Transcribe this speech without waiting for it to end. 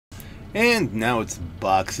And now it's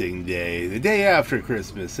Boxing Day, the day after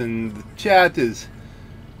Christmas, and the chat is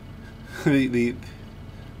the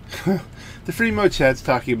the free mode chat's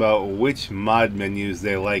talking about which mod menus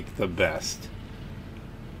they like the best.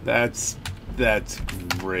 That's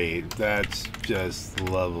great. That's just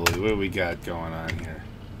lovely. What do we got going on here?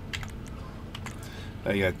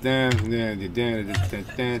 I got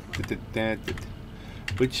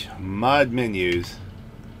which mod menus?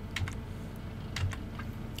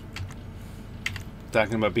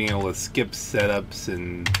 Talking about being able to skip setups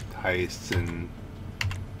and heists and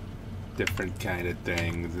different kind of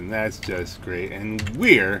things, and that's just great. And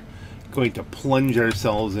we're going to plunge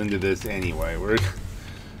ourselves into this anyway. We're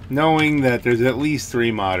knowing that there's at least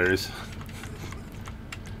 3 modders,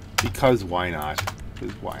 because why not?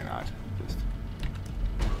 Because why not?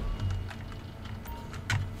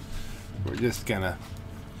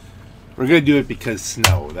 We're gonna do it because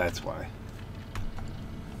snow. That's why.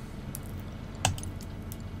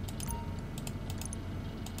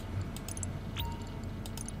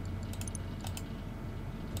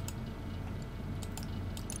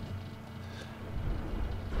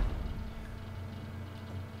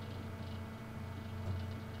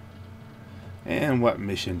 And what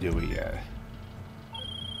mission do we get?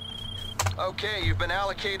 Okay, you've been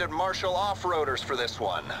allocated martial off-roaders for this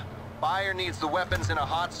one. Buyer needs the weapons in a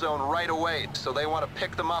hot zone right away, so they want to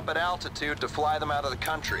pick them up at altitude to fly them out of the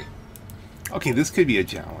country. Okay, this could be a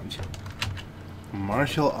challenge.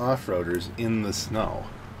 Martial off-roaders in the snow.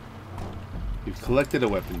 You've collected a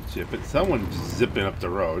weapon chip, and someone's zipping up the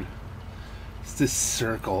road. It's this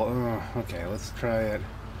circle. Oh, okay, let's try it.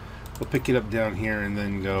 We'll pick it up down here and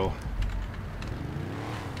then go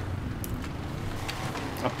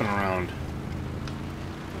up and around.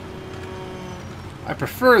 I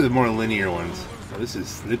prefer the more linear ones. Oh, this is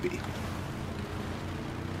slippy.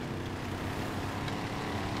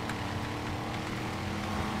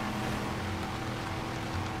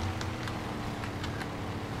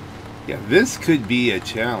 Yeah, this could be a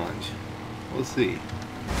challenge. We'll see.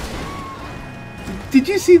 Did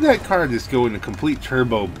you see that car just go into complete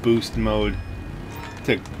turbo boost mode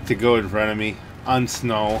to go in front of me on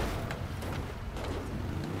snow?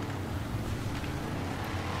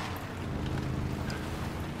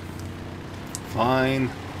 Fine.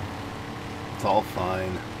 It's all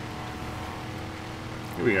fine.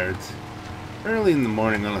 Here we are. It's early in the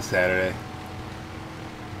morning on a Saturday.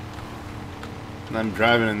 And I'm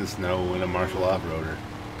driving in the snow in a Marshall off-roader.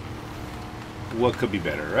 What could be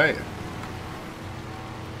better, right?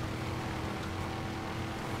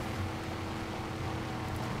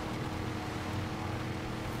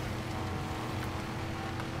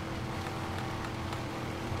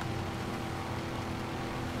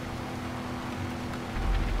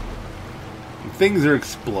 Things are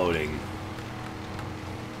exploding.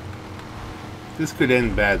 This could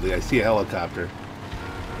end badly. I see a helicopter.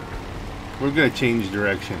 We're going to change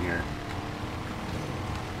direction here.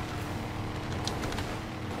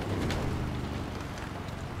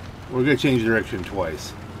 We're going to change direction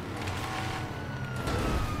twice.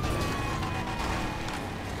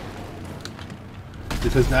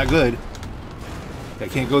 This is not good. I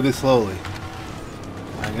can't go this slowly.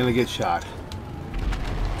 I'm going to get shot.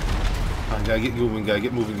 Gotta get moving, gotta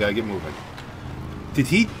get moving, gotta get moving. Did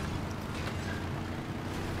he?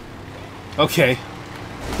 Okay.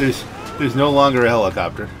 There's no longer a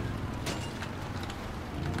helicopter.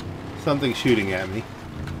 Something's shooting at me.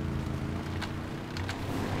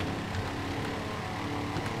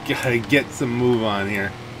 Gotta get some move on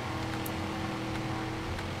here.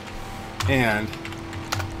 And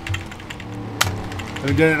I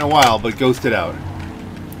haven't done it in a while, but ghosted out.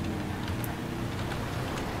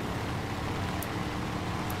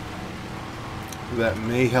 That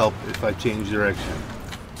may help if I change direction.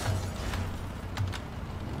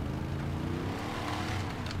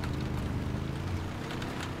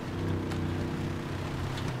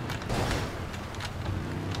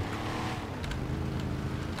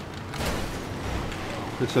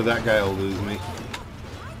 Just so that guy will lose me.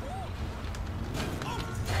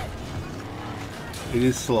 It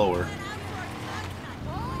is slower.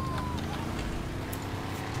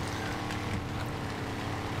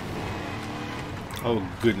 Oh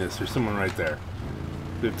goodness, there's someone right there.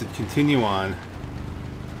 We have to continue on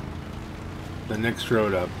the next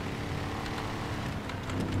road up.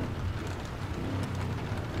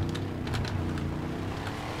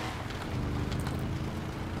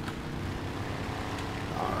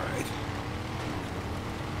 Alright.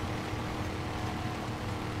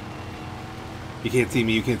 You can't see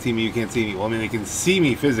me, you can't see me, you can't see me. Well, I mean, they can see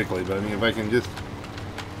me physically, but I mean, if I can just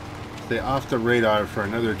stay off the radar for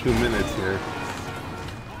another 2 minutes here.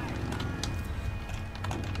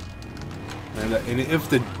 And if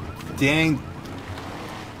the dang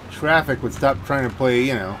traffic would stop trying to play,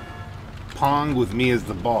 you know, Pong with me as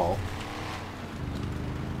the ball.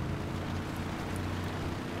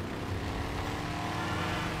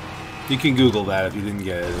 You can Google that if you didn't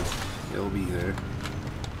get it. It'll be there.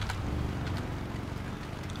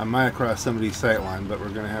 I might have crossed somebody's sight line, but we're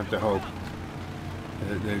going to have to hope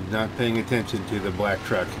that they're not paying attention to the black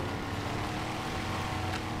truck.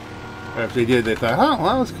 Or if they did, they thought, oh,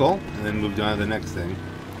 well, that was cool, and then moved on to the next thing.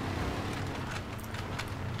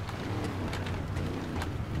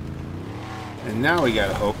 And now we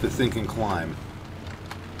gotta hope this thing can climb.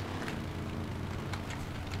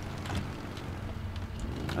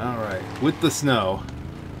 Alright, with the snow.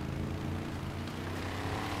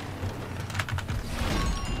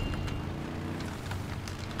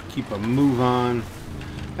 Keep a move on.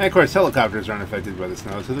 And of course, helicopters aren't affected by the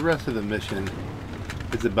snow, so the rest of the mission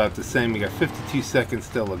is about the same. We got 52 seconds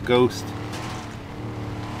still, a ghost.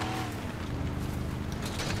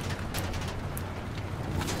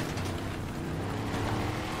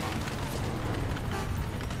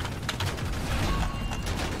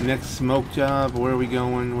 Next smoke job, where are we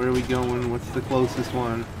going? Where are we going? What's the closest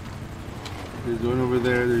one? There's one over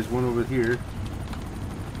there, there's one over here.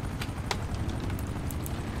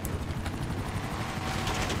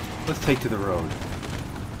 Let's take to the road.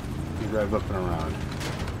 We drive up and around.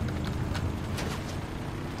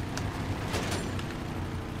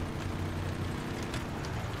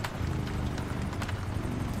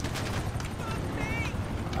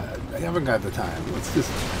 I haven't got the time. Let's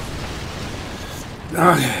just...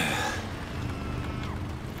 Okay.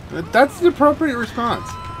 That's the appropriate response.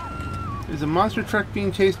 There's a monster truck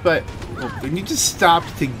being chased by... Oh, and you just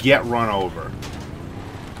stopped to get run over.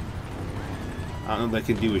 I don't know if I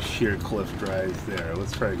can do a sheer cliff drive there.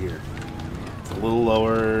 Let's try it here. It's a little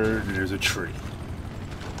lower. There's a tree.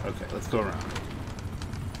 Okay, let's go around.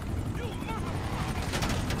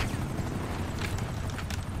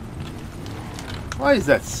 Why is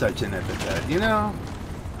that such an epithet, you know?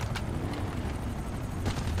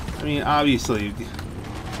 I mean, obviously,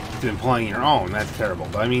 if you're implying your own, that's terrible.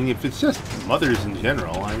 But I mean, if it's just mothers in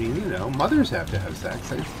general, I mean, you know, mothers have to have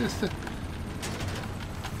sex. It's just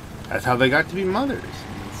that's how they got to be mothers.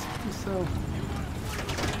 It's just so...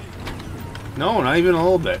 No, not even a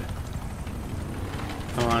little bit.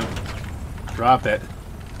 Come on. Drop it.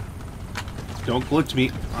 Don't glitch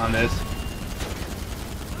me on this.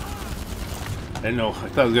 I didn't know. I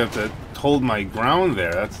thought I was going to have to hold my ground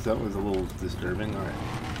there. That was a little disturbing. Alright.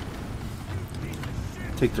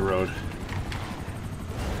 Take the road.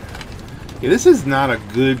 Yeah, this is not a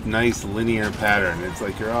good, nice, linear pattern. It's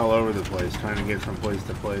like you're all over the place trying to get from place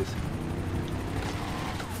to place.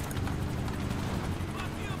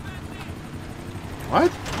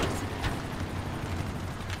 What?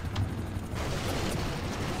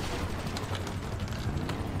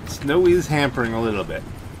 Snow is hampering a little bit.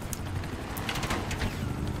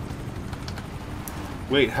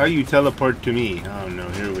 Wait, how you teleport to me? Oh no,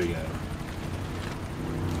 here we go.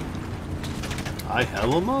 I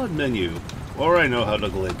have a mod menu. Or I know how to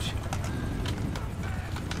glitch.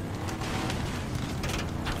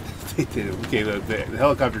 Okay, the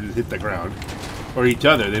helicopter just hit the ground. Or each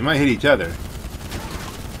other. They might hit each other.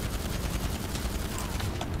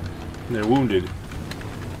 And they're wounded.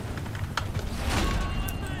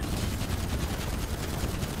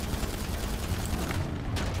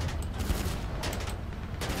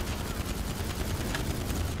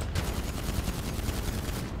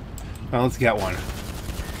 Well, let's get one.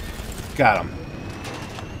 Got him.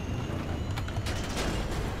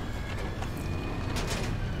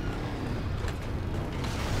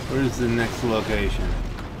 Where's the next location?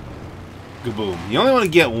 Kaboom. You only want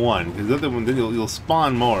to get one, because the other one, then you'll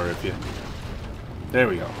spawn more if you... There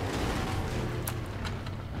we go.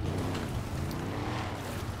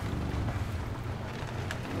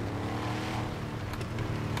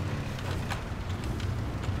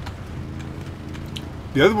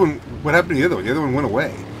 The other one, what happened to the other one? The other one went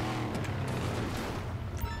away.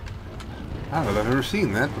 I don't know if I've ever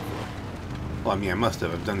seen that before. Well, I mean, I must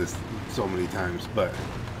have. I've done this so many times, but...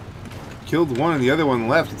 Killed one and the other one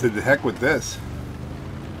left and said, the heck with this.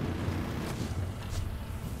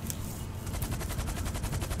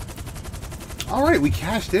 Alright, we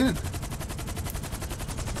cashed in.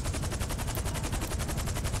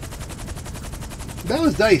 That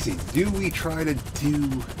was dicey. Do we try to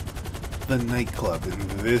do the nightclub in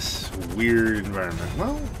this weird environment?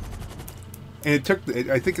 Well, and it took,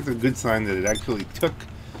 I think it's a good sign that it actually took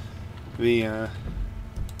the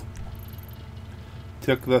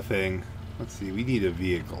thing. Let's see, we need a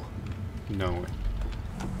vehicle. No,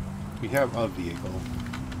 we have a vehicle.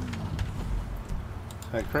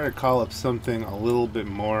 I try to call up something a little bit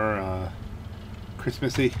more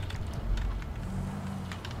Christmassy.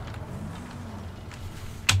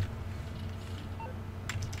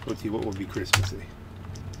 Let's see what will be Christmassy.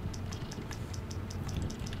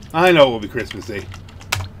 I know what will be Christmassy.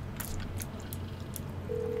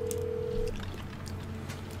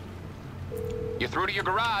 You're through to your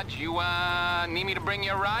garage. You need me to bring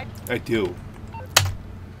you a ride? I do.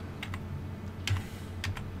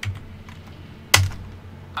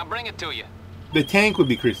 I'll bring it to you. The tank would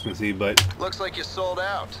be Christmassy, but... Looks like you sold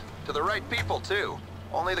out. To the right people, too.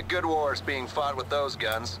 Only the good wars being fought with those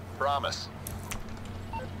guns. Promise.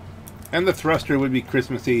 And the thruster would be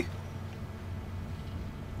Christmassy.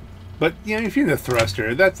 But, you know, if you're in the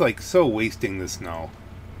thruster, that's like so wasting the snow.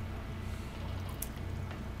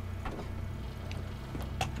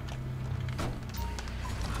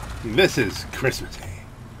 This is Christmassy.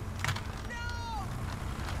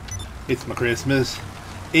 It's my Christmas.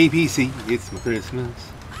 APC, it's my Christmas.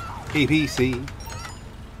 APC.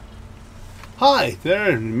 Hi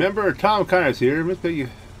there, remember Tom Connors here.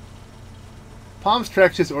 Palms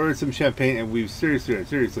Trax just ordered some champagne and we've seriously,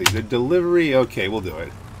 the delivery, okay, we'll do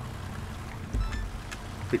it.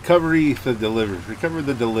 Recovery for delivery. Recover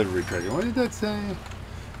the delivery truck. What did that say?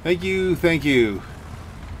 Thank you, thank you.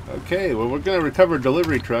 Okay, well, we're going to recover a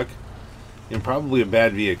delivery truck. And probably a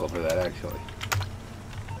bad vehicle for that, actually.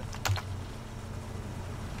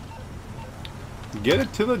 Get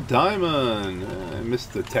it to the diamond. I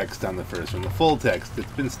missed the text on the first one. The full text.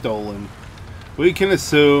 It's been stolen. We can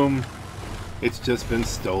assume it's just been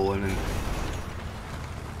stolen. And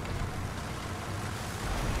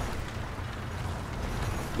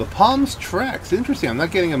the Palms Trax. Interesting. I'm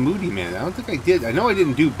not getting a Moody Man. I don't think I did. I know I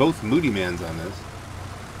didn't do both Moody Mans on this.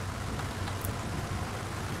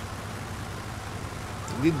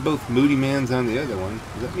 I did both Moody Mans on the other one.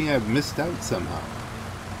 Does that mean I've missed out somehow?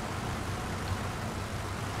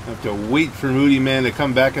 I have to wait for Moody Man to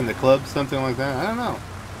come back in the club, something like that. I don't know.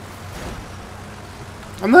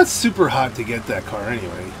 I'm not super hot to get that car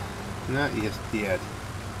anyway. Not just yet.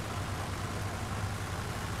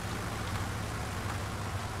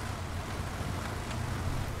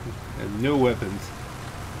 I have no weapons.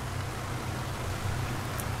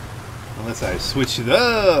 Unless I switch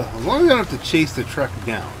the... as long as I don't have to chase the truck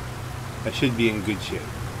down, I should be in good shape.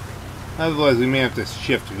 Otherwise, we may have to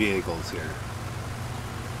shift vehicles here.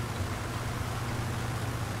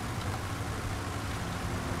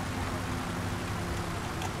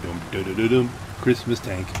 Dum-dum-dum-dum. Christmas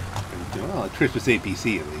tank. Well, a Christmas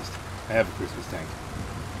APC at least. I have a Christmas tank.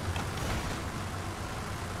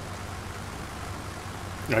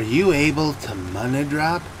 Are you able to money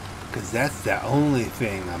drop? Because that's the only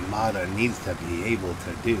thing a modder needs to be able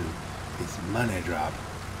to do, is money drop.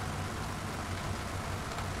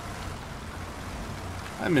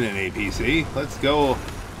 I'm in an APC. Let's go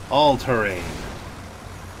all terrain.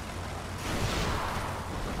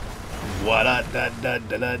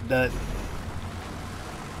 What-da-da-da-da-da.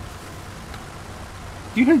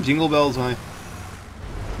 Do you hear jingle bells when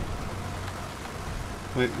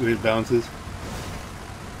it bounces?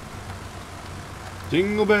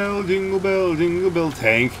 Jingle bell, jingle bell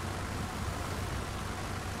tank.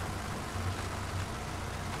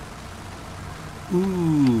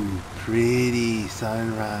 Ooh, pretty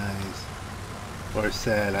sunrise. Or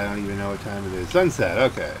set, I don't even know what time it is. Sunset,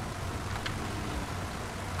 okay.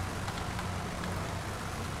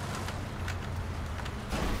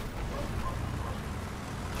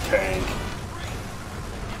 Tank.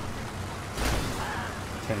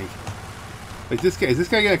 Like this guy, is this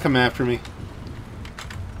guy gonna come after me?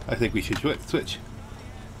 I think we should switch.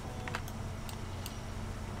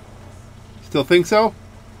 Still think so?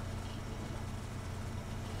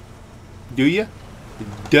 Do ya?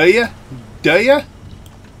 Do ya? Do ya?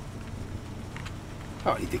 I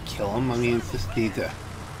don't need to kill him. I mean, it's just need to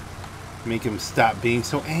make him stop being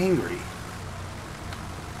so angry.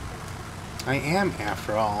 I am,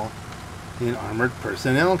 after all, an armored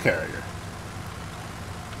personnel carrier.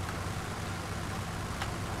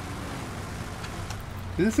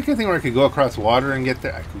 Is this the kind of thing where I could go across water and get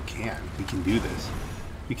there? We can. We can do this.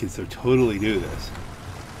 We can so totally do this.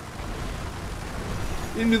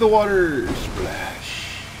 Into the water.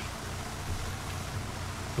 Splash.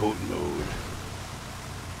 Boat mode.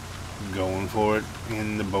 Going for it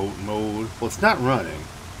in the boat mode. Well, it's not running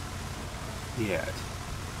yet.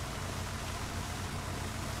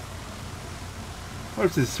 Or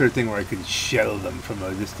is this the sort of thing where I could shell them from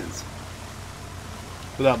a distance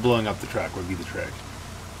without blowing up the truck would be the trick.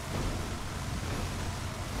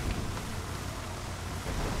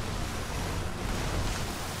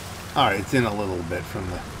 Alright, it's in a little bit from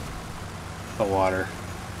the water.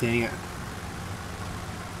 Dang it.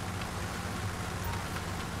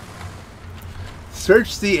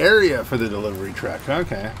 Search the area for the delivery truck.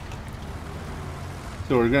 Okay.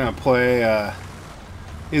 So we're going to play,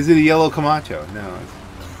 is it a yellow Camacho? No.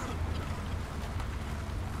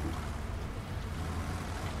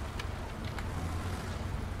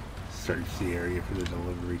 Search the area for the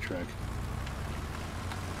delivery truck.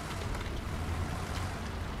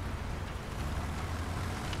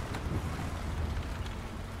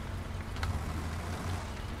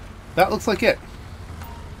 That looks like it.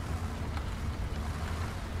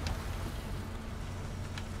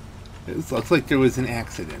 It looks like there was an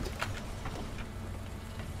accident.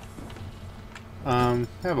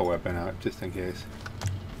 Have a weapon out just in case.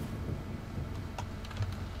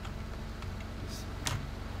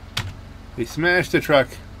 He smashed the truck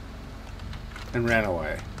and ran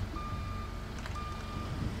away.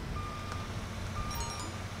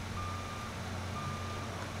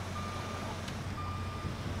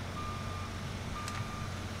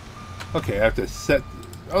 Okay, I have to set...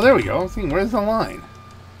 Oh, there we go. Where's the line?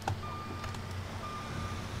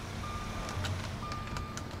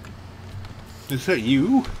 Is that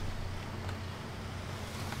you?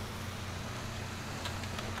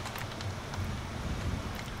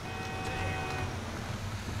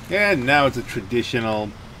 And now it's a traditional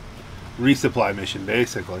resupply mission,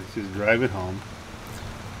 basically. Just drive it home.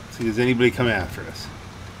 See, does anybody come after us?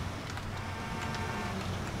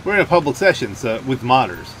 We're in a public session with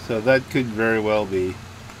modders, so that could very well be.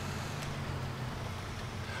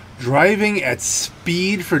 Driving at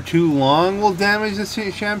speed for too long will damage the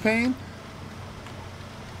champagne?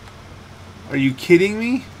 Are you kidding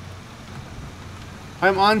me?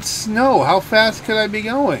 I'm on snow. How fast could I be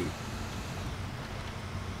going?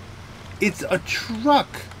 It's a truck.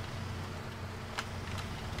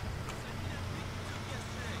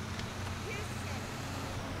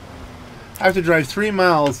 I have to drive 3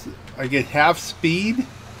 miles. I get half speed.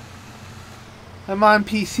 I'm on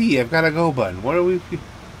PC. I've got a go button. What are we...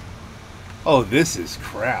 Oh, this is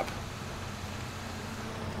crap.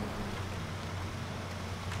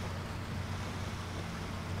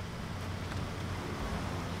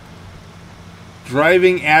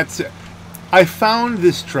 Driving at... I found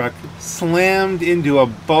this truck slammed into a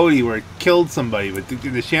boatie where it killed somebody, but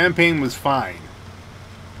the champagne was fine.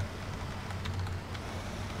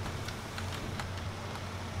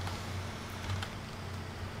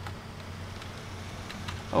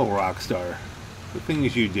 Oh, Rockstar. The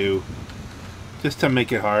things you do just to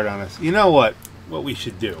make it hard on us. You know what? What we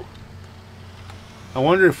should do. I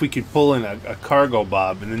wonder if we could pull in a cargo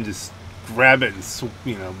bob and then just grab it and,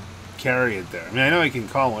 you know, carry it there. I mean, I know I can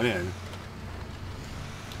call one in.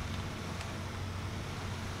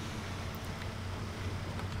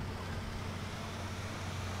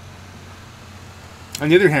 On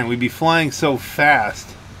the other hand, we'd be flying so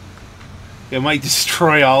fast, it might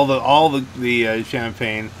destroy all the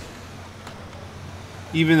champagne.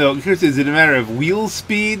 Even though, is it a matter of wheel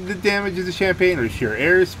speed that damages the champagne, or sheer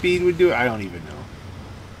air speed would do it? I don't even know.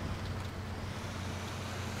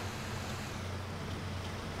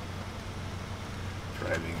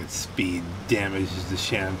 Driving at speed damages the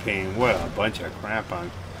champagne. What a bunch of crap on.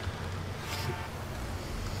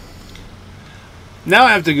 Now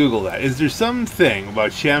I have to Google that. Is there something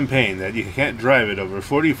about champagne that you can't drive it over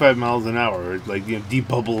 45 miles an hour, or like, you know,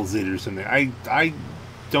 debubbles it or something? I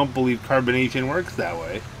don't believe carbonation works that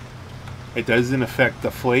way. It doesn't affect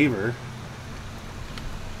the flavor.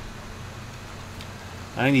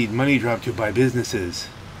 I need money dropped to buy businesses.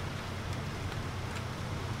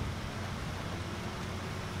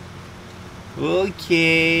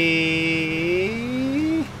 Okay.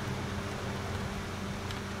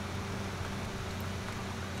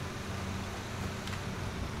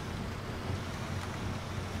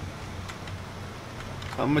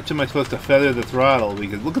 How much am I supposed to feather the throttle?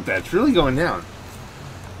 Because look at that, it's really going down.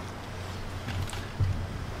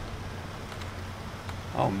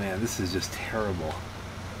 Oh man, this is just terrible.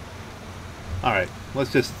 Alright,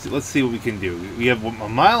 let's see what we can do. We have a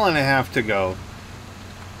mile and a half to go.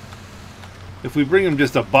 If we bring him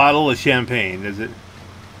just a bottle of champagne, does it...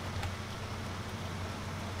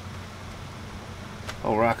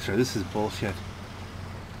 Oh, Rockstar, this is bullshit.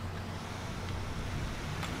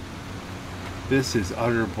 This is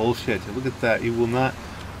utter bullshit. Look at that. You will not...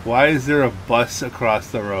 Why is there a bus across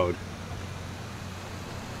the road?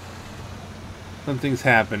 Something's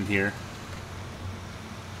happened here.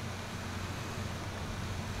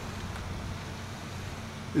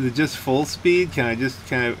 Is it just full speed? Can I just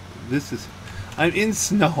kind of... This is... I'm in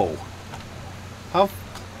snow. How...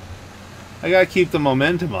 I gotta keep the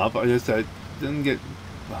momentum up. I didn't get...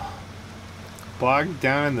 bogged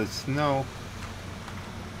down in the snow.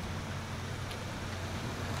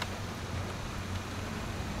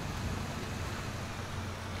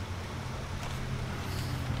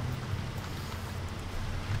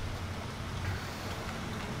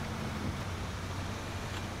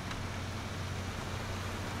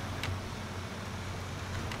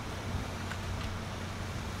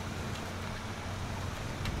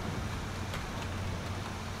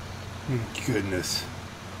 Goodness.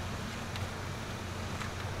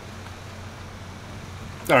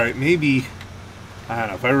 Alright, maybe, I don't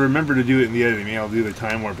know, if I remember to do it in the editing, maybe I'll do the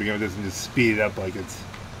time warp again. It doesn't just speed it up like it's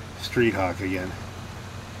Street Hawk again.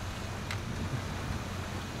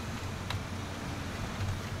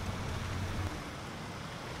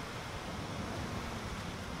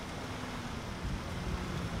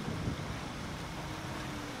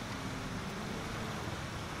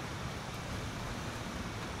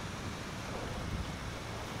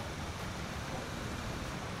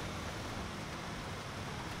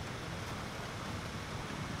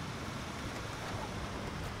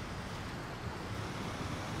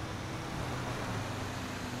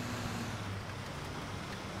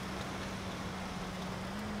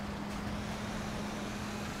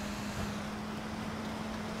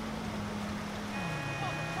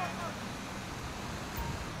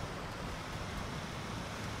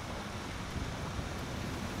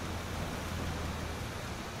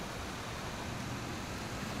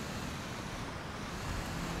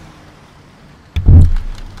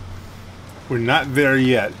 We're not there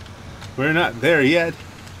yet. We're not there yet.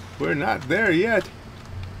 We're not there yet.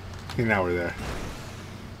 Okay, now we're there.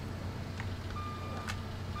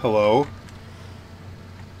 Hello?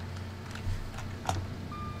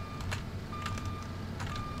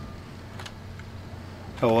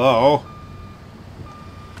 Hello?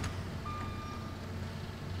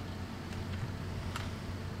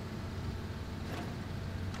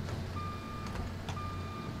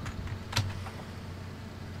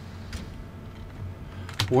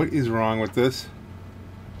 What is wrong with this?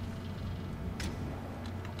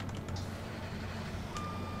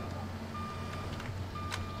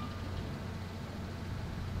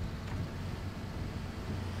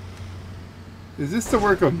 Is this the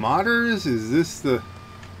work of modders?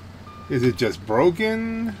 Is it just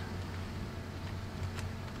broken?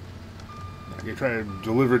 I can try to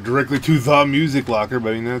deliver it directly to the music locker,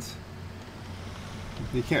 but I mean that's...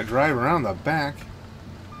 You can't drive around the back.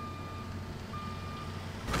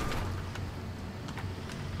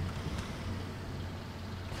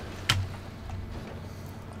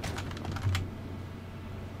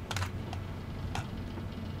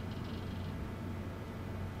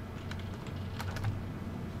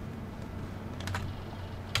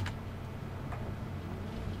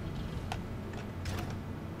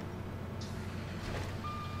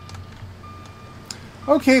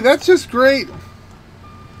 Okay, that's just great.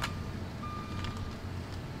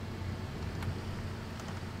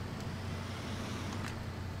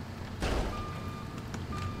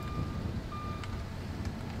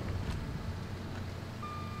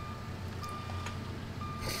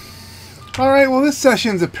 Alright, well this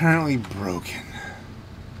session's apparently broken.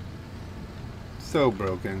 So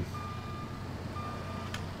broken.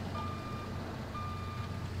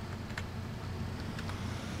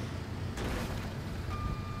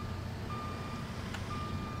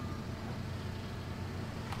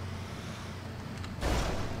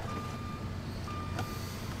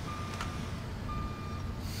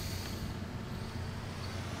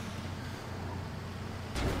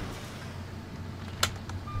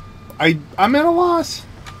 I'm at a loss.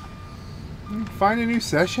 Find a new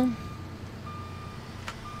session?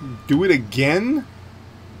 Do it again?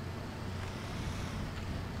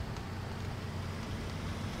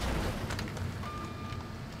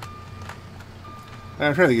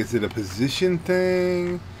 I'm trying to think, is it a position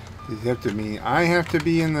thing? Does it have to mean I have to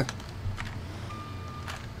be in the...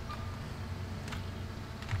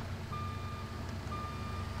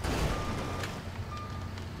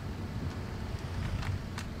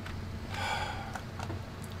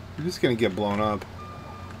 You're just gonna get blown up.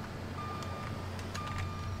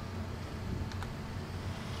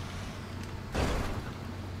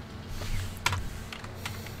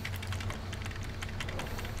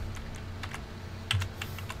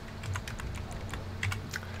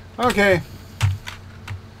 Okay.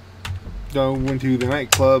 Go into the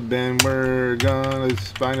nightclub and we're gonna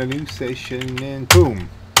find a new session and boom.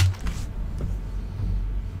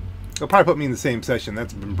 They'll probably put me in the same session.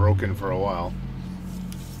 That's been broken for a while.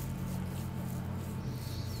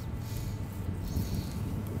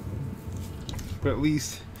 But at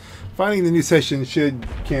least finding the new session should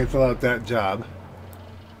cancel out that job.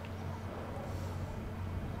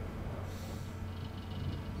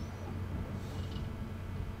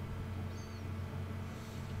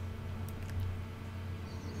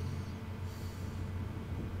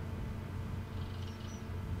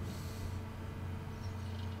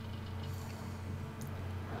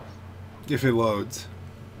 If it loads.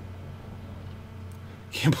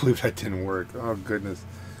 Can't believe that didn't work. Oh goodness.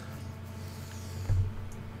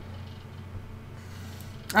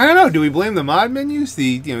 I don't know. Do we blame the mod menus? There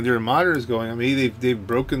are modders going. I mean, they've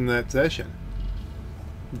broken that session,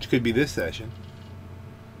 which could be this session.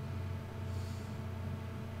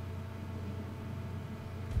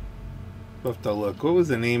 We'll have to look. What was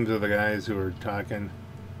the names of the guys who were talking?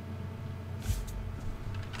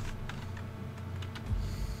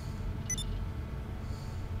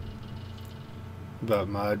 About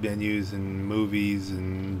mod menus and movies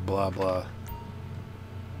and blah blah.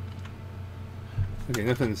 Okay,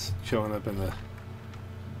 nothing's showing up in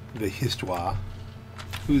the histoire.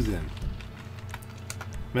 Who's in?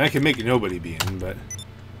 I mean, I can make nobody be in, but...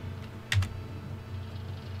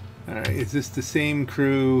 Alright, is this the same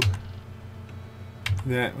crew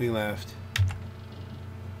that we left?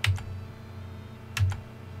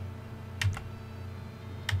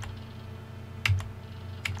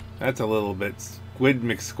 That's a little bit... Squid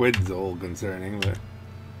McSquid's a little concerning, but...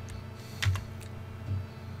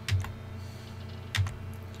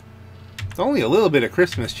 It's only a little bit of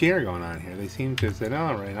Christmas cheer going on here. They seem to have said,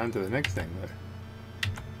 oh, right, on to the next thing. But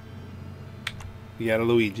we got a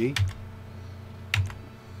Luigi.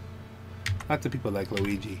 Lots of people like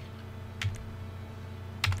Luigi.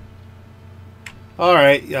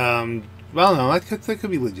 Alright, well, no, that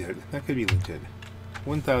could be legit. That could be legit.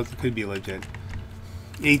 1,000 could be legit.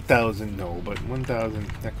 8,000, no, but 1,000,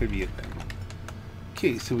 that could be a thing.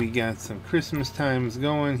 Okay, so we got some Christmas times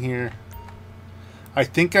going here. I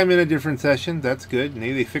think I'm in a different session. That's good.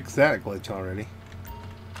 Maybe they fixed that glitch already.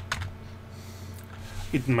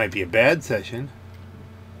 It might be a bad session.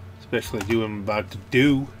 Especially do what I'm about to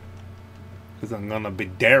do. Because I'm going to be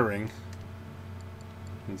daring.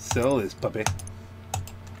 And sell this puppy.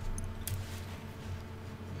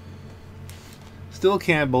 Still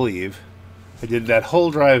can't believe I did that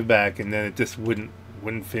whole drive back and then it just wouldn't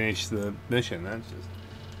finish the mission. That's just...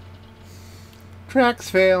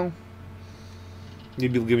 Tracks fail.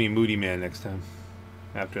 Maybe you'll give me Moody Man next time.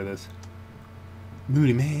 After this.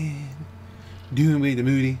 Moody Man. Doing away the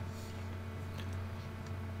Moody.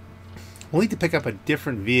 We'll need to pick up a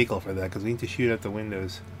different vehicle for that because we need to shoot out the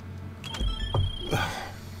windows.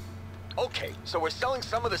 Okay, so we're selling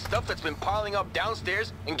some of the stuff that's been piling up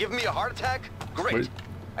downstairs and giving me a heart attack? Great. What?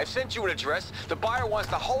 I've sent you an address. The buyer wants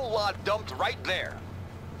the whole lot dumped right there.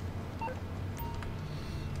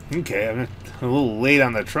 Okay, I'm a little late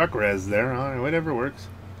on the truck res there. All right, whatever works.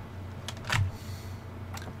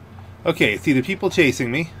 Okay, it's either people chasing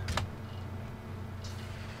me.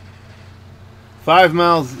 5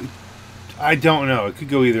 miles, I don't know. It could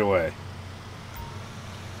go either way.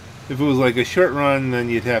 If it was like a short run, then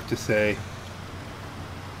you'd have to say,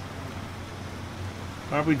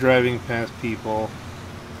 are we driving past people?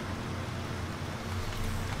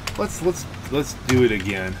 Let's do it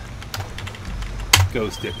again.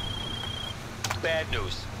 Ghost it. Bad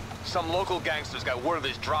news. Some local gangsters got word of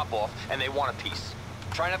this drop-off, and they want a piece.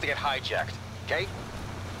 Try not to get hijacked, okay?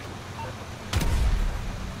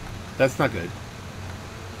 That's not good.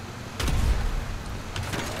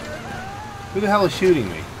 Who the hell is shooting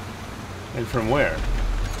me? And from where?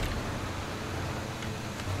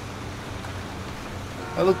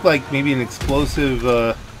 That looked like maybe an explosive,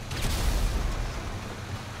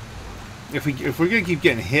 If we're gonna keep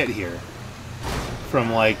getting hit here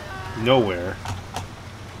from like nowhere,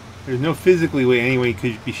 there's no physically way anyone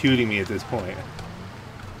could be shooting me at this point.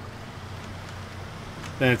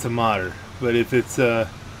 Then it's a modder. But if it's it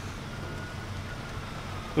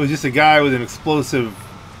was just a guy with an explosive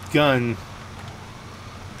gun,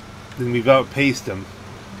 then we've outpaced him.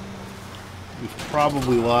 We've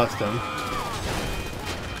probably lost him.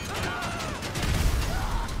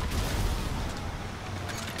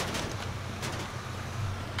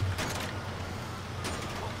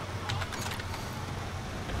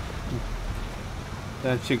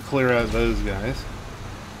 That should clear out those guys.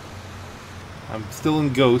 I'm still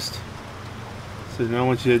in Ghost, so no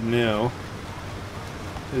one should know.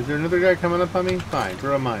 Is there another guy coming up on me? Fine,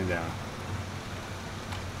 throw a mine down.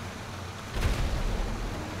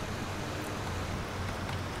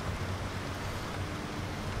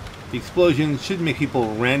 The explosion should make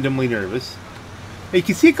people randomly nervous. Hey, you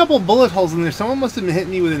can see a couple of bullet holes in there. Someone must have been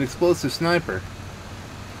hitting me with an explosive sniper.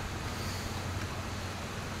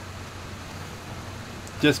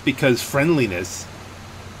 Just because friendliness.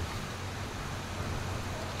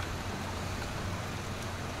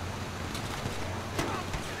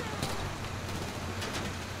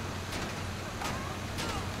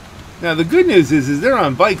 Now the good news is they're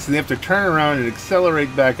on bikes and they have to turn around and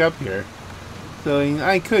accelerate back up here. So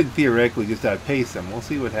I could theoretically just outpace them. We'll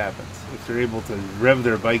see what happens. If they're able to rev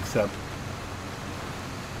their bikes up.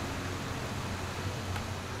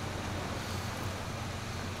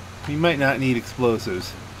 We might not need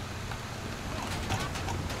explosives.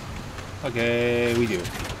 Okay, we do.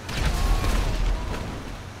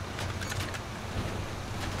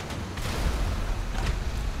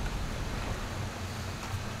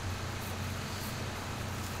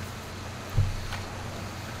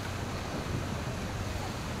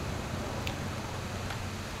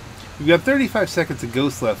 We've got 35 seconds of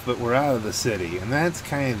ghost left, but we're out of the city, and that's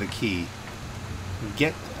kind of the key.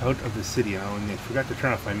 Get out of the city. Oh, and I forgot to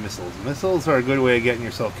turn off my missiles. Missiles are a good way of getting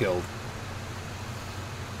yourself killed.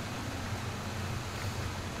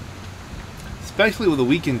 Especially with a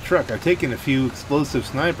weakened truck. I've taken a few explosive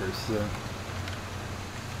snipers. So.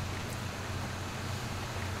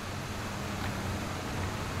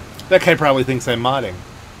 That guy probably thinks I'm modding.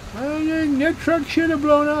 Well, that truck should have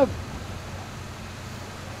blown up.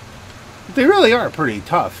 But they really are pretty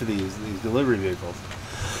tough, these delivery vehicles.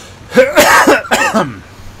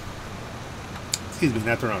 Excuse me,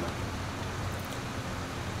 not the Rona.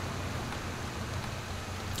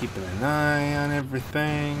 Keeping an eye on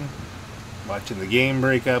everything. Watching the game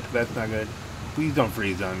break up. That's not good. Please don't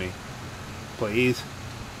freeze on me. Please.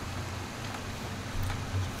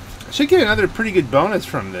 I should get another pretty good bonus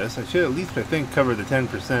from this. I should at least, I think, cover the 10%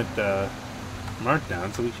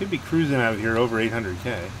 markdown. So we should be cruising out of here over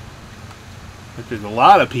 800k. If there's a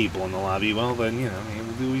lot of people in the lobby, well then, you know, maybe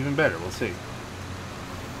we'll do even better. We'll see.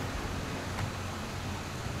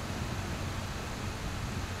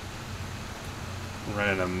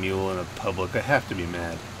 Running a mule in a public. I have to be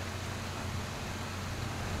mad.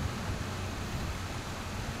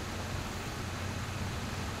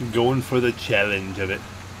 Going for the challenge of it.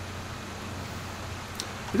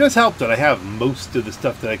 It does help that I have most of the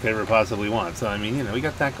stuff that I could ever possibly want. So, I mean, you know, we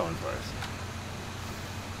got that going for us.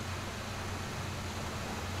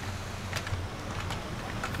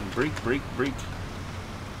 Brake, brake, brake.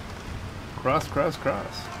 Cross, cross,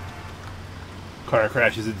 cross. Car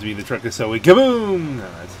crashes into me. The truck is so weak. Kaboom!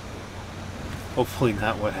 No, that's hopefully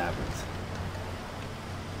not what happens.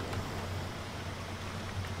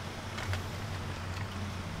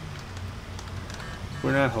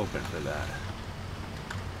 We're not hoping for that.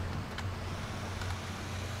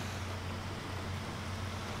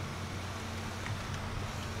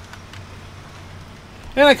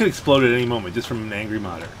 And I could explode at any moment just from an angry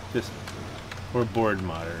modder. Just, or bored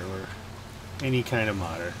modder, or any kind of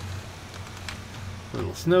modder. A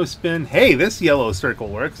little snow spin. Hey, this yellow circle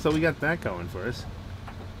works, so we got that going for us.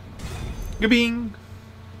 Ga-bing!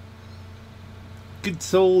 Good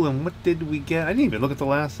soul, and what did we get? I didn't even look at the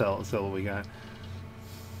last cell we got.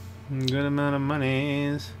 Good amount of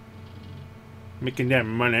monies. Making that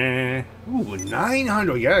money. Ooh,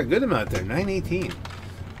 900. Yeah, a good amount there. 918.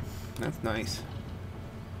 That's nice.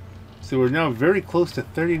 So we're now very close to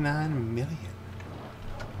 39 million.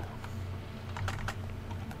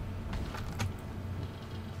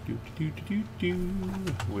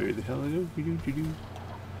 Where the hell is it?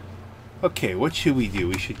 Okay, what should we do?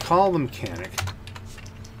 We should call the mechanic.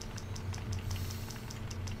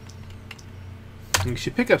 We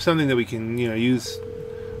should pick up something that we can, you know, use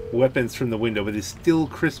weapons from the window, but is still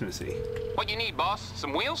Christmassy. What you need, boss?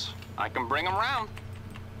 Some wheels? I can bring them around.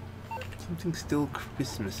 Something still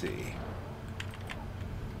Christmassy.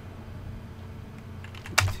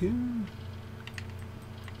 Two.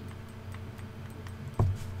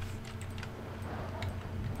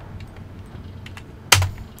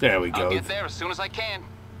 There we go. I'll get there as soon as I can.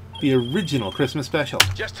 The original Christmas special.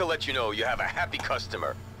 Just to let you know, you have a happy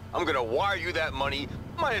customer. I'm gonna wire you that money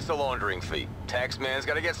minus the laundering fee. Taxman's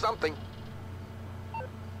gotta get something.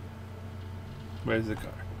 Where's the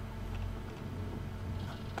car?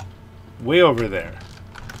 Way over there.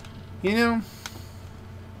 You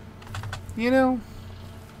know?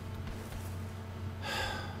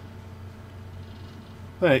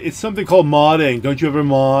 Hey, it's something called modding. Don't you ever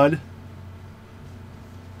mod?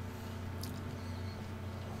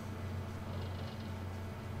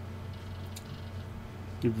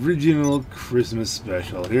 The original Christmas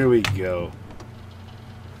special. Here we go.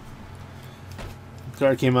 The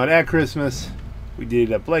car came out at Christmas. We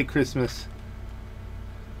did it up like Christmas.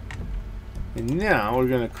 And now we're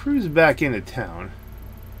going to cruise back into town.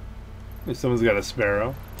 If someone's got a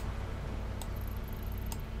Sparrow.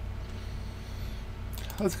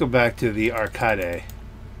 Let's go back to the arcade.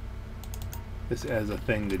 This as a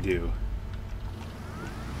thing to do.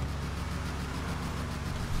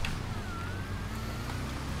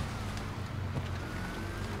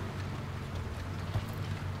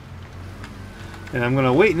 And I'm going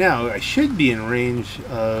to wait now. I should be in range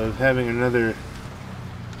of having another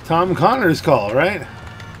Tom Connors call, right?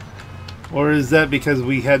 Or is that because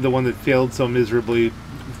we had the one that failed so miserably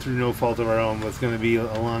through no fault of our own? It's going to be a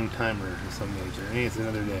long timer of some nature. Hey, it's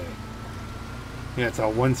another day. Yeah, it's a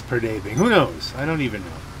once per day thing. Who knows? I don't even know.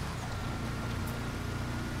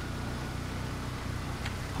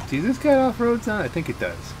 Does this got off-road sound? I think it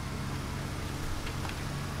does.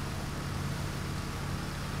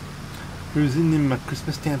 Cruising in my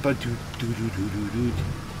Christmas Tampa.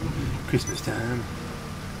 Christmas time.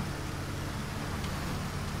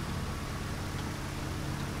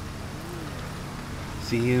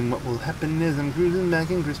 Seeing what will happen as I'm cruising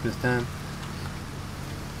back in Christmas time.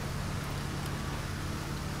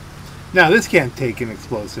 Now, this can't take an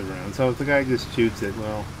explosive round, so if the guy just shoots it,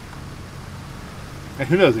 well... And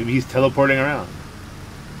who knows, maybe he's teleporting around.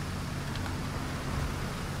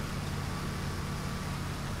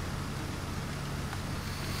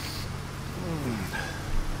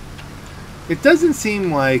 It doesn't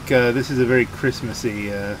seem like this is a very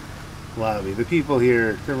Christmassy lobby. The people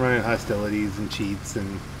here, they're running hostilities and cheats,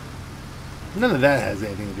 and none of that has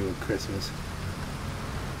anything to do with Christmas.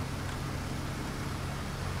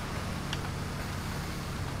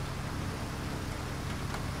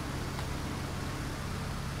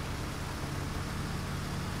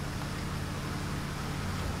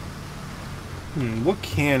 What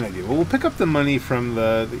can I do? Well, we'll pick up the money from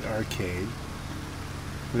the arcade.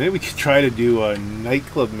 Maybe we could try to do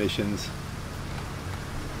nightclub missions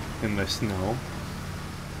in the snow.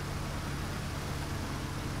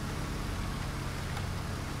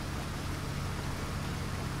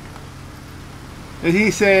 Is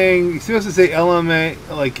he saying, he's supposed to say LMA,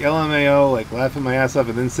 like LMAO, like laughing my ass off,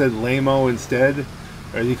 and then said lame-o instead?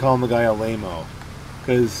 Or is he calling the guy a lame-o?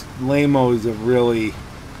 Because lame-o is a really,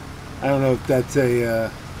 I don't know if that's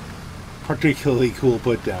a particularly cool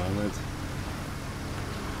put down. That's,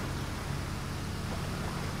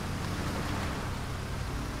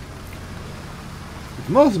 if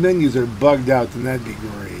most menus are bugged out, then that'd be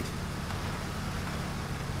great.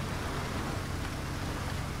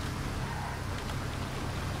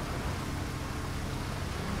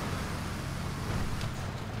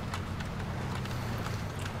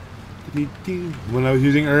 When I was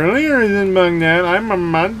using earlier in Baghdad, I'm a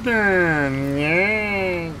mother.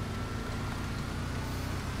 Yeah.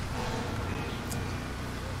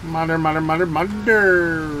 Mother. A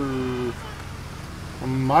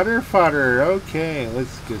mother fodder. Okay,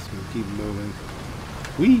 let's just keep moving.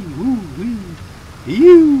 Wee, woo, wee.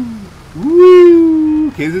 You. Woo.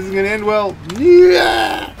 Okay, this is going to end well.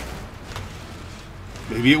 Yeah.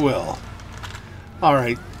 Maybe it will.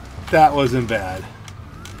 Alright, that wasn't bad.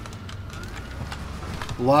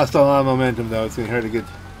 Lost a lot of momentum though. It's going to be hard to get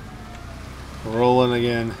rolling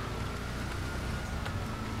again.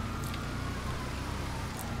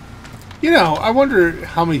 You know, I wonder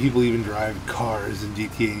how many people even drive cars in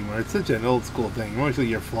GTA anymore. It's such an old school thing. Mostly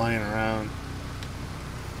you're flying around.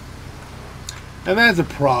 And that's a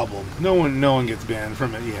problem. No one gets banned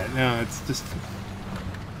from it yet. No, it's just...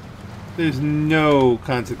 There's no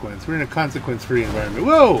consequence. We're in a consequence-free environment.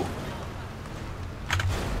 Whoa!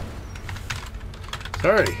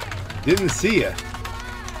 Sorry, didn't see ya.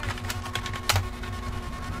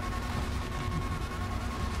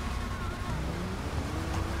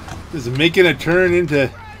 Just making a turn into...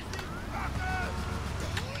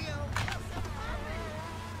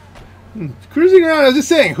 Cruising around, I was just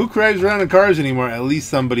saying, who drives around in cars anymore? At least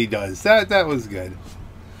somebody does. That was good.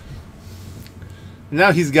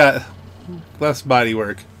 Now he's got less body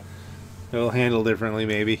work. It'll handle differently,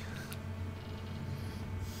 maybe.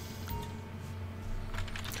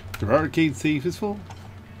 The arcade safe is full.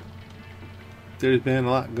 There's been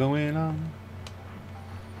a lot going on.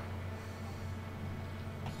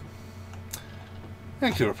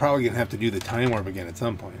 Actually, we're probably going to have to do the time warp again at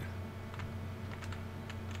some point.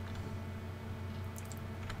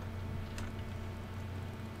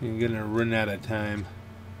 I'm going to run out of time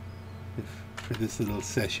for this little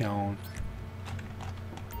session.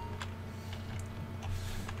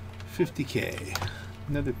 50K.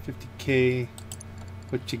 Another 50K.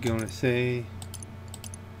 What you gonna say?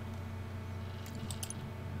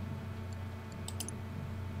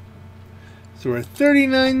 So we're at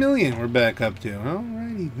 39 million we're back up to.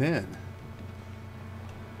 Alrighty then.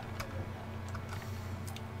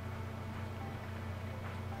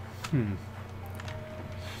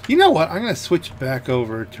 You know what? I'm gonna switch back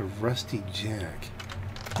over to Rusty Jack.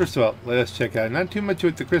 First of all, let us check out. Not too much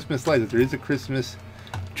with the Christmas lights, but there is a Christmas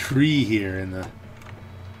tree here in the...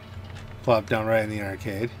 Plop down right in the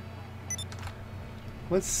arcade.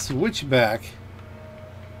 Let's switch back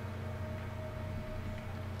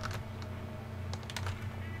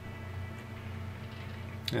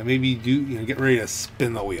Yeah, maybe get ready to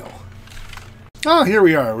spin the wheel. Oh, here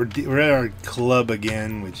we are. We're at our club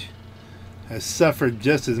again, which has suffered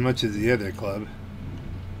just as much as the other club.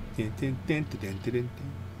 Dun, dun, dun, dun, dun, dun, dun.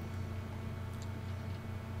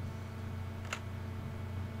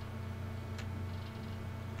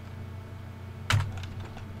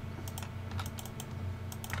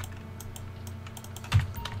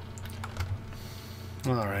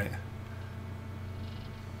 All right.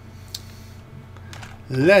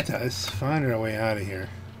 Let us find our way out of here.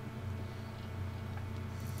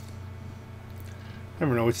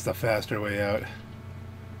 Never know which is the faster way out.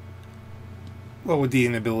 Well, with the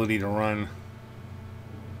inability to run.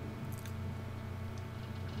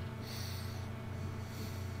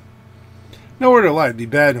 Nowhere to light. It'd be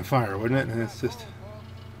bad in fire, wouldn't it? And it's just...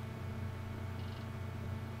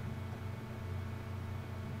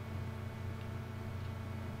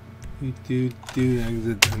 exit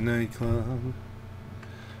the nightclub.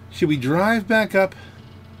 Should we drive back up?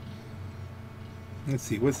 Let's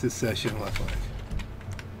see, what's this session look like?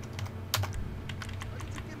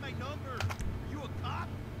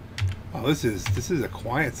 Oh, this is a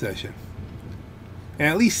quiet session. And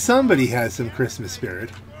at least somebody has some Christmas spirit.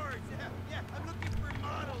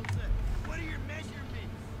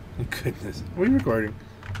 Goodness. Are we recording?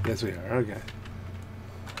 Yes, we are. Okay.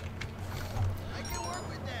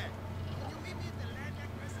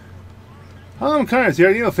 Palm Cars here.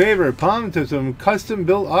 I need a favor. Palm to some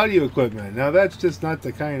custom-built audio equipment. Now, that's just not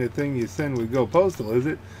the kind of thing you send with Go Postal, is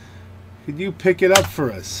it? Could you pick it up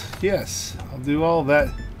for us? Yes. I'll do all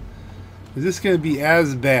that. Is this going to be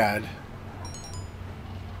as bad?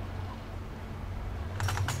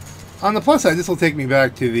 On the plus side, this will take me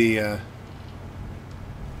back to the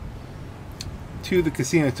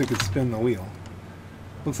casino so I could spin the wheel.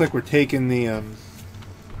 Looks like we're taking the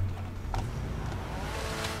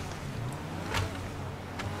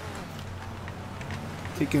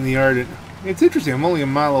Ardent. It's interesting. I'm only a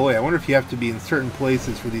mile away. I wonder if you have to be in certain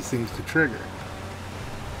places for these things to trigger.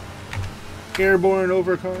 Airborne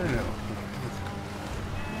over car? No.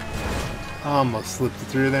 Almost slipped it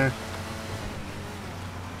through there.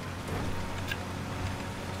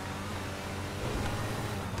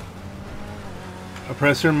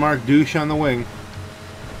 Oppressor mark douche on the wing.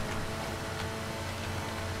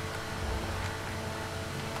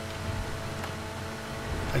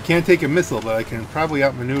 I can't take a missile, but I can probably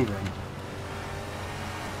outmaneuver him.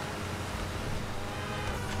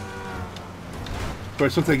 Of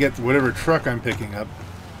course, once I get to whatever truck I'm picking up.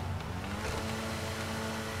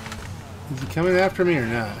 Is he coming after me or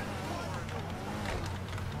not?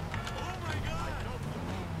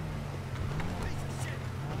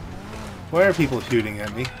 Why are people shooting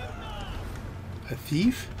at me? A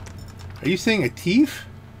thief? Are you saying a thief?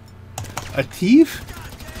 A thief?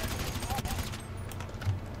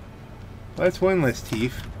 Well, that's one less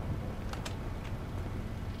thief.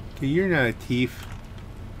 Okay, you're not a thief.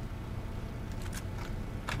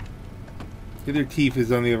 The other thief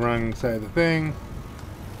is on the wrong side of the thing.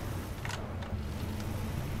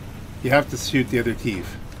 You have to shoot the other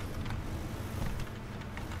thief.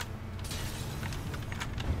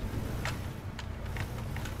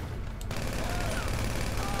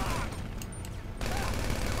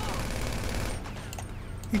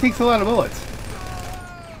 He takes a lot of bullets.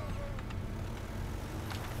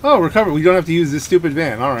 Oh, we're covered. We don't have to use this stupid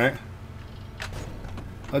van. Alright.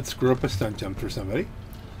 Let's screw up a stunt jump for somebody.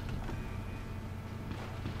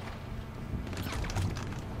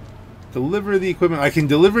 Deliver the equipment. I can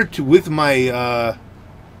deliver it with my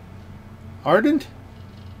Ardent?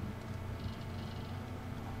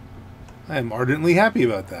 I am ardently happy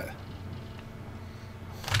about that.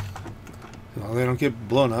 As long as I don't get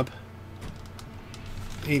blown up.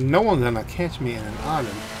 Ain't no one gonna catch me in an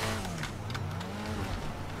Ardent.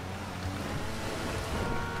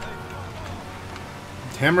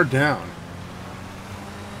 Hammer down.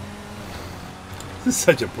 This is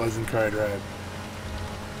such a pleasant car drive.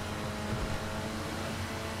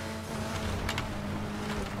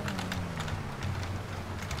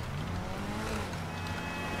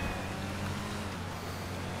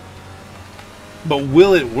 But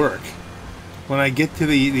will it work? When I get to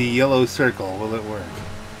the yellow circle, will it work?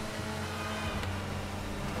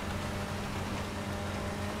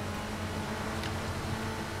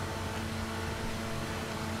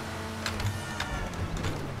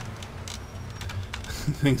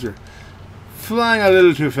 Things were flying a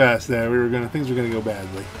little too fast there. Things were gonna go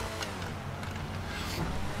badly.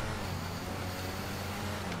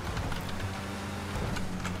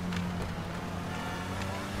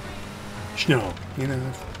 Snow, you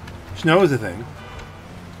know, snow is a thing.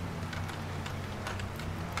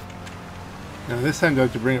 Now this time do I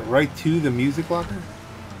have to bring it right to the music locker?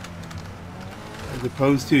 As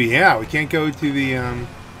opposed to, yeah, we can't go to the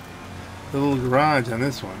little garage on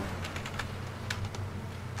this one.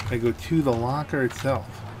 I go to the locker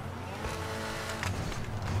itself.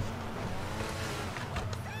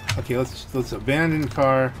 Okay, let's abandon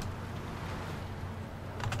car.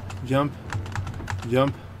 Jump.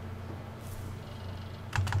 Jump.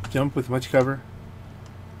 Jump with much cover.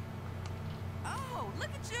 Oh, look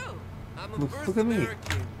at you. I'm a Look at me.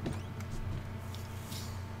 American.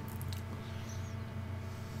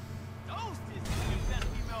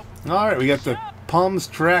 Alright, we got the Palms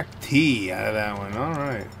Trax T out of that one.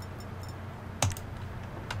 Alright.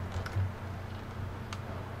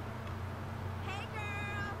 Hey,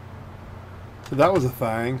 girl. So that was a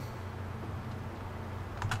thing.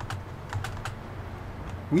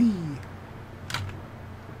 Whee!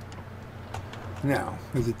 Now,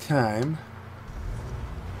 is it time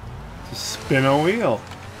to spin a wheel?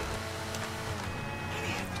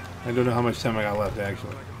 I don't know how much time I got left,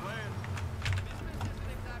 actually.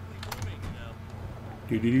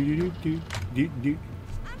 Do do do do do do do.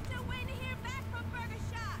 I'm still waiting to hear back from Burger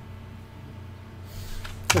Shot.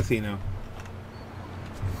 Casino.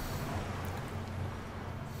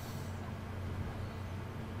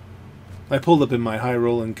 I pulled up in my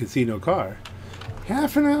high-rolling casino car.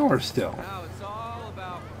 Half an hour still. Now it's all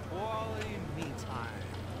about quality me time.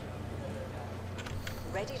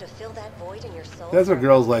 Ready to fill that void in your soul? That's what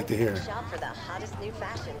girls like to hear. Shop for the hottest new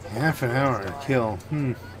fashions. Half an hour to kill.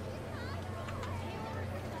 I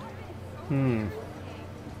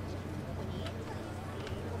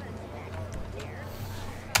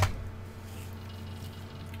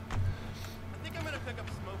think I'm gonna pick up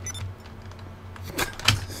smoking.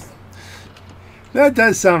 That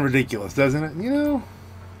does sound ridiculous, doesn't it? You know,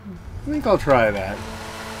 I think I'll try that.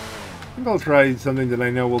 I think I'll try something that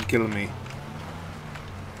I know will kill me.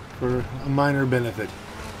 For a minor benefit.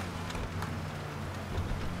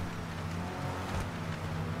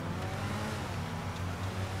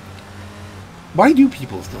 Why do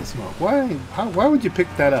people still smoke? Why would you pick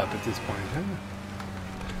that up at this point? Huh?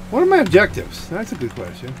 What are my objectives? That's a good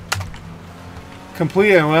question.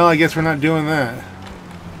 Complete, well, I guess we're not doing that.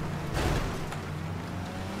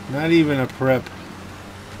 Not even a prep.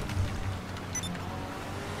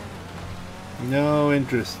 No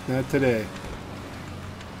interest. Not today.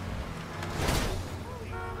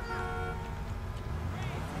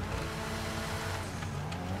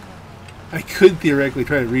 I could theoretically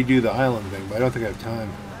try to redo the island thing, but I don't think I have time.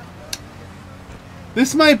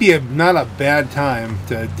 This might be not a bad time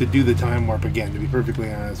to do the time warp again, to be perfectly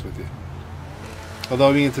honest with you.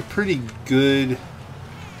 Although, I mean, it's a pretty good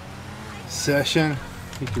session.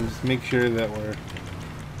 You can just make sure that we're...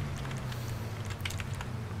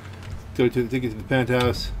 take it to the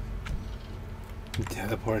penthouse. And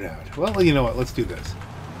teleport out. Well, you know what? Let's do this.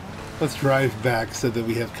 Let's drive back so that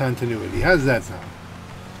we have continuity. How does that sound?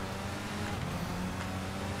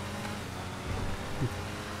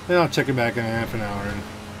 Then I'll check it back in half an hour and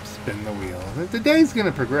spin the wheel. The day's going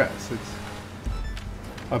to progress. It's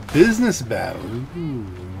a business battle. Ooh,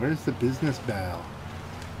 where's the business battle?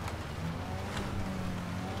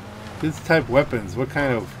 Goods type weapons. What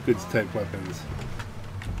kind of goods type weapons?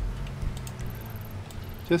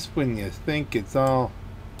 Just when you think it's all...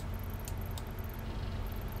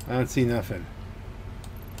 I don't see nothing.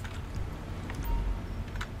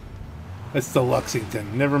 That's the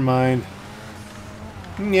Lexington. Never mind.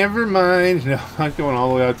 Never mind. No, I'm not going all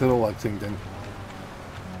the way out to the Lexington.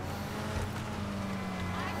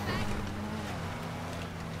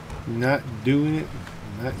 Not doing it.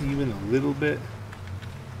 Not even a little bit.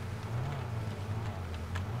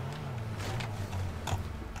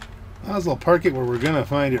 Might as well park it where we're going to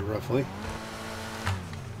find it, roughly.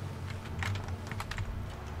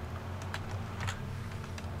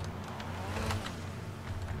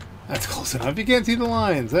 That's close enough. You can't see the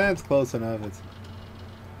lines. That's close enough. It's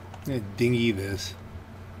gonna dingy this.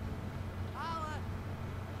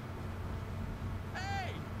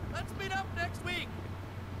 Hey, let's meet up next week.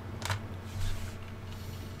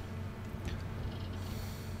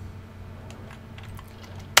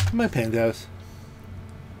 My penthouse.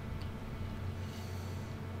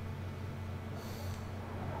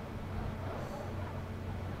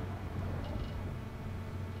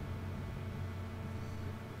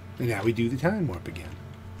 And now we do the time warp again.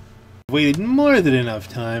 Waited more than enough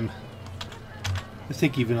time. Let's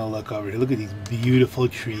take even a look over here. Look at these beautiful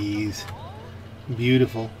trees.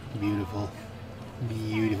 Beautiful, beautiful,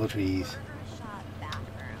 beautiful trees.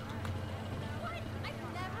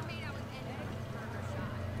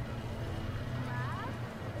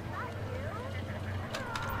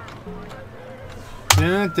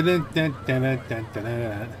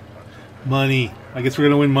 Money. I guess we're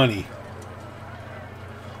gonna win money.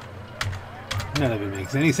 None of it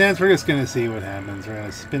makes any sense. We're just gonna see what happens. We're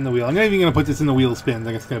gonna spin the wheel. I'm not even gonna put this in the wheel spins.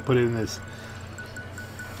 I'm just gonna put it in this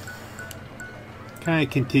kind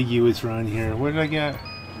of contiguous run here. What did I get?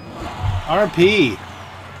 RP,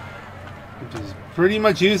 which is pretty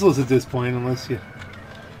much useless at this point unless you.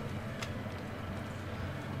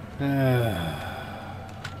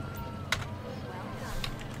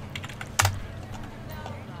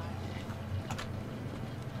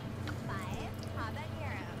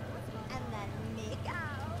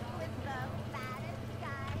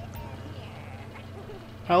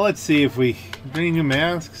 Well, let's see if we. Any new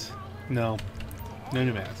masks? No. No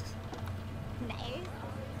new masks.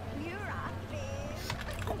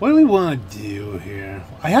 What do we want to do here?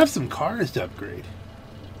 I have some cars to upgrade.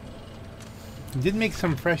 I did make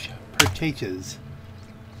some fresh purchases.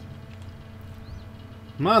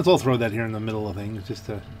 Might as well throw that here in the middle of things, just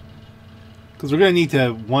to, because we're gonna need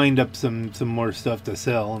to wind up some more stuff to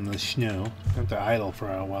sell in the snow. Have to idle for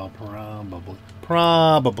a while,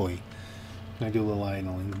 probably. I do a little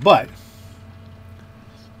idling, but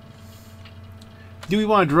do we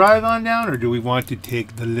want to drive on down, or do we want to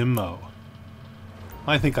take the limo?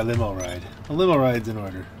 I think a limo ride. A limo ride's in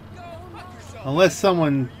order. Unless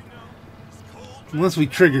we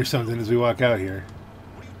trigger something as we walk out here.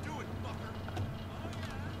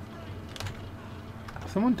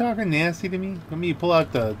 Someone talking nasty to me? Let me pull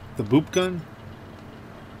out the boop gun.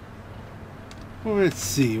 Well, let's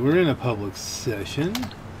see. We're in a public session.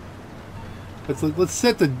 Let's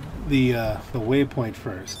set the waypoint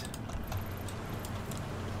first.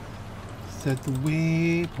 Set the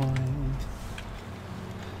waypoint.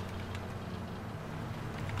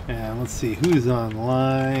 And let's see who's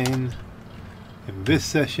online in this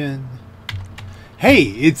session. Hey,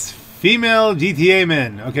 it's female GTA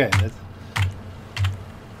men. Okay, that's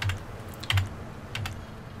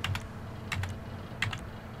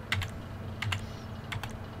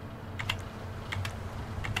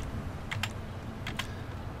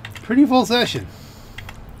pretty full session.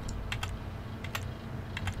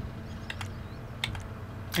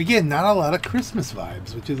 Again, not a lot of Christmas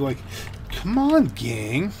vibes, which is like, come on,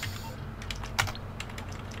 gang.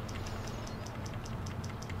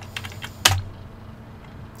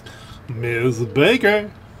 Ms. Baker.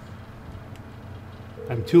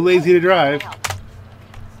 I'm too lazy to drive.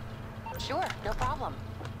 Sure, no problem.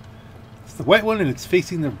 It's the white one and it's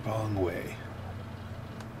facing the wrong way.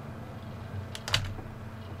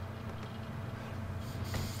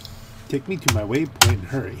 Take me to my waypoint and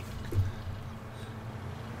hurry.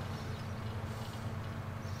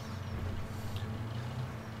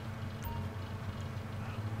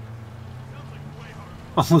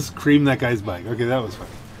 Almost creamed that guy's bike. Okay, that was funny.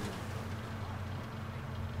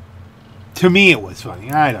 To me, it was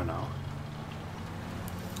funny. I don't know.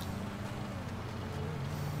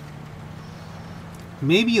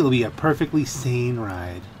 Maybe it'll be a perfectly sane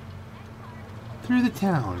ride through the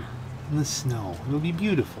town in the snow. It'll be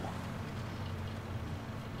beautiful.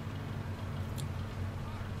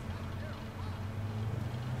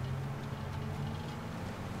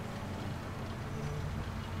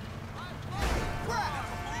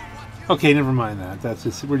 Okay, never mind that. That's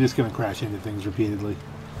just, we're just gonna crash into things repeatedly.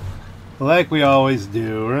 Like we always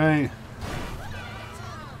do, right?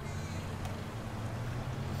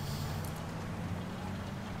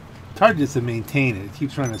 It's hard just to maintain it. It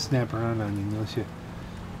keeps trying to snap around on you unless you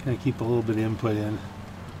kind of keep a little bit of input in.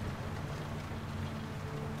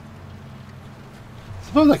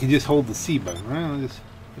 Suppose I could just hold the C button, right? I'll just,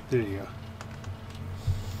 there you go.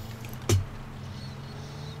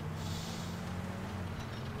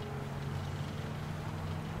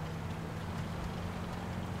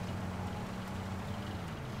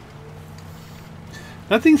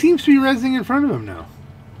 Nothing seems to be resting in front of him now.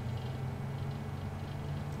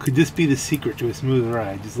 Could this be the secret to a smooth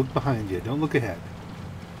ride? Just look behind you. Don't look ahead.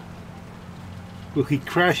 Will he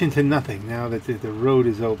crash into nothing now that the road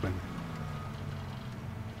is open?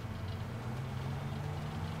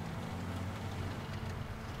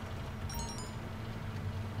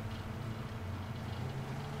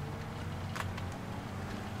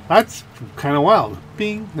 That's kind of wild.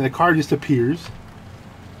 Bing, and the car just appears.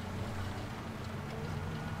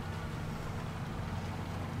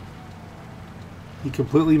 He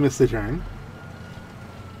completely missed the turn.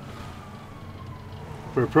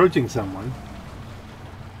 We're approaching someone.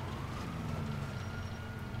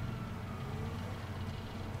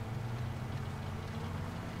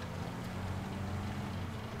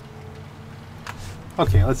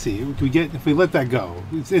 Okay, let's see. Do we get, if we let that go?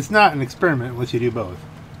 It's not an experiment unless you do both.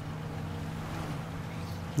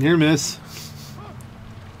 Near miss.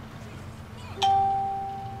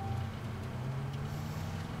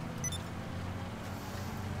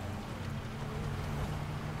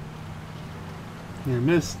 Near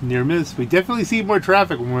miss, near miss. We definitely see more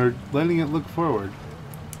traffic when we're letting it look forward.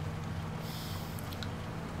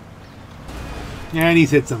 And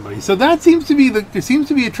he's hit somebody. So that seems to be there seems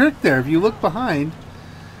to be a trick there. If you look behind,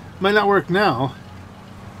 might not work now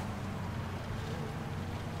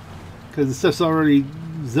because the stuff's already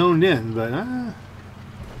zoned in. But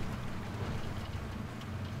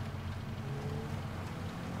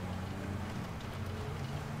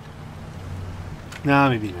nah,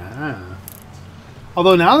 maybe not. I don't know.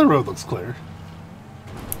 Although now the road looks clear.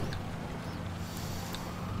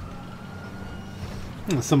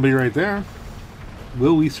 There's somebody right there.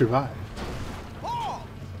 Will we survive?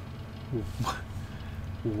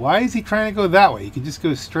 Why is he trying to go that way? He could just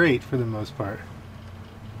go straight for the most part.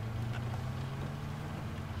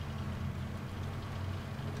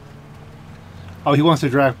 Oh, he wants to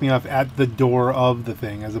drop me off at the door of the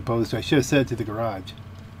thing as opposed to, I should have said, to the garage.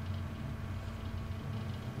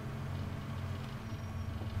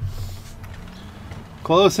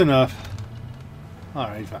 Close enough.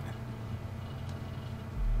 Alright, fine.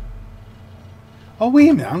 Oh, wait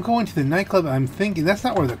a minute. I'm going to the nightclub. I'm thinking that's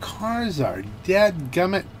not where the cars are.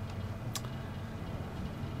 Dadgummit.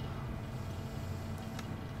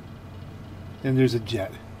 And there's a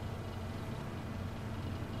jet.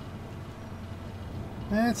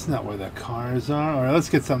 That's not where the cars are. Alright, let's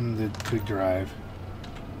get something to drive.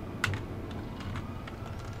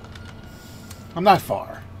 I'm not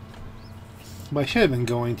far. But I should have been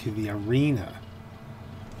going to the arena.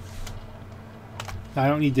 I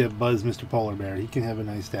don't need to buzz Mr. Polar Bear. He can have a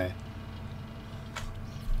nice day.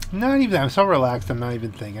 Not even that. I'm so relaxed, I'm not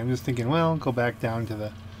even thinking. I'm just thinking, well, go back down to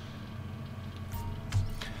the...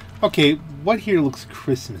 Okay, what here looks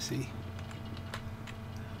Christmassy?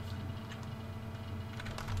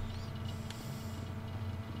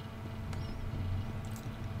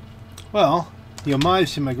 Well, the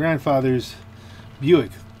homage to my grandfather's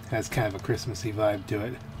Buick has kind of a Christmassy vibe to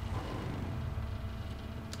it.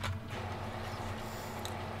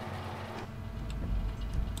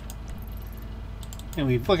 And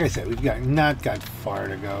we've, like I said, we've not got far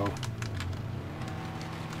to go.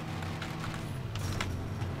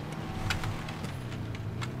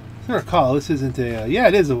 As I recall, this isn't a... yeah,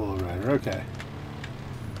 it is a Willow Rider. Okay.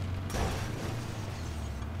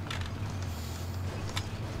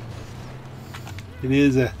 It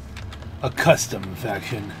is a custom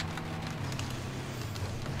faction.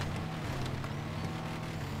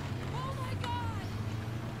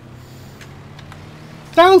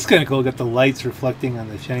 That looks kind of cool. Got the lights reflecting on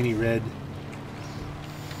the shiny red.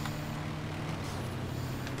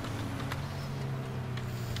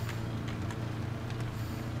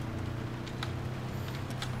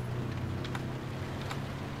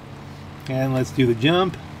 And let's do the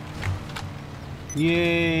jump.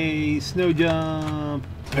 Yay! Snow jump!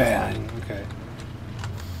 Bang! Okay.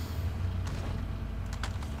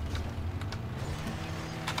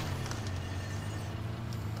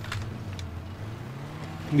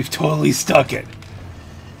 We've totally stuck it.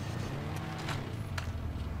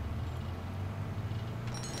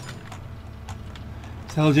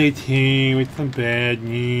 Tell JT with some bad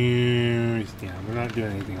news. Yeah, we're not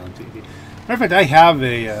doing anything on TV. Matter of fact, I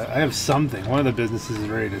have something. One of the businesses is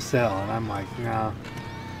ready to sell, and I'm like, nah,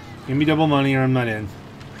 give me double money or I'm not in.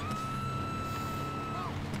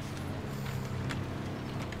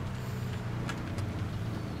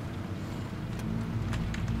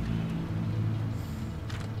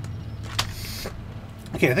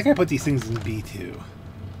 Okay, I think I put these things in B2.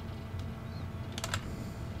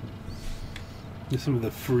 Just some of the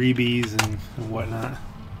freebies and whatnot.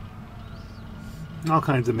 All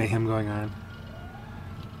kinds of mayhem going on.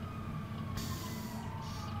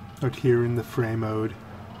 Out here in the fray mode.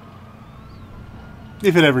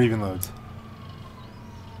 If it ever even loads.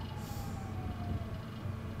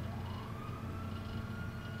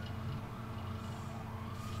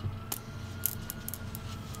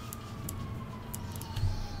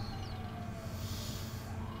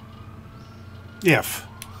 If.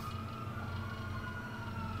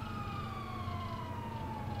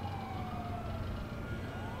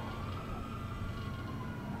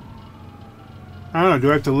 I don't know, do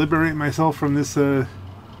I have to liberate myself from this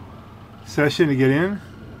session to get in?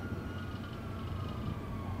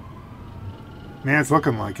 Man, it's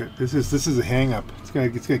looking like it. This is a hang up. It's gonna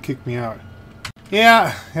kick me out. Yeah,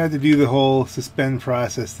 I had to do the whole suspend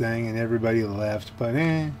process thing and everybody left, but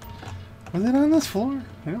was it on this floor?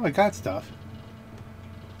 I know I got stuff.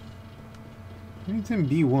 Maybe it's in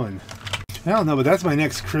B1. I don't know, but that's my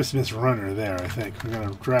next Christmas runner there, I think. We're going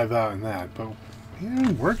to drive out in that. But,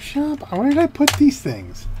 workshop? Where did I put these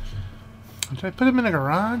things? Did I put them in a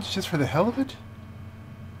garage just for the hell of it?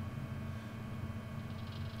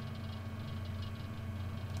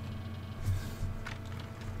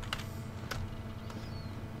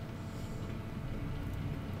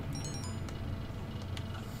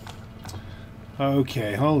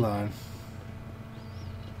 Okay, hold on.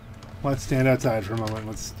 Let's stand outside for a moment.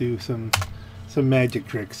 Let's do some magic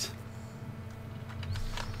tricks.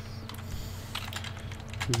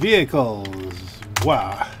 Vehicles.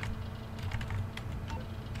 Wow.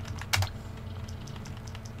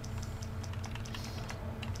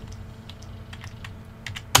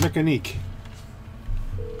 Mechanique.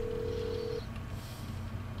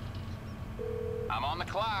 I'm on the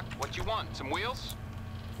clock. What you want? Some wheels?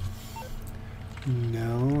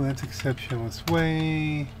 No, that's exceptionless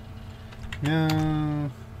way. No.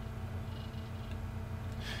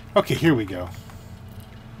 Okay, here we go.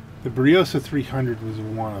 The Brioso 300 was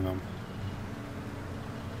one of them.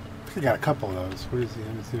 I think I got a couple of those. What is the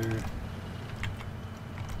answer?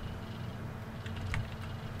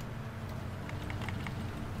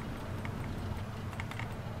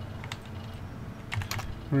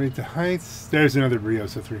 Rate the heights. There's another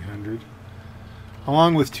Brioso 300.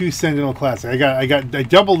 Along with 2 Sentinel Classic. I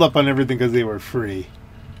doubled up on everything because they were free.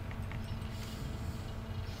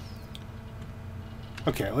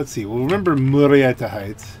 Okay, let's see. We'll remember Murrieta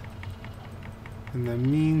Heights. In the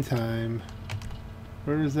meantime,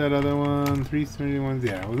 where is that other one? 371.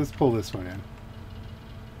 Yeah, well, let's pull this one in.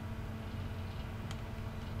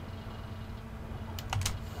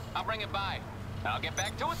 I'll bring it by. I'll get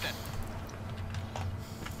back to it then.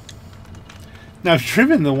 Now, I've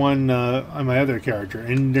driven the one on my other character,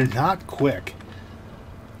 and they're not quick.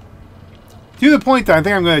 To the point that I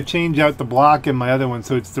think I'm going to change out the block in my other one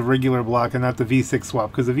so it's the regular block and not the V6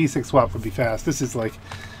 swap, because the V6 swap would be fast. This is like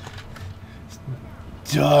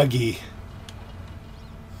doggy.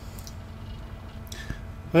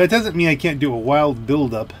 But that doesn't mean I can't do a wild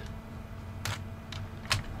build-up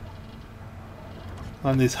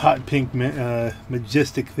on this hot pink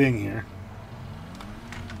majestic thing here.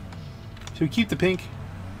 Should we keep the pink?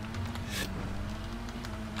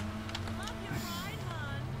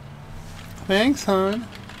 Thanks, hon.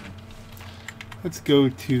 Let's go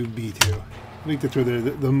to B2. I think that's where there's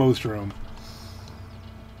the most room.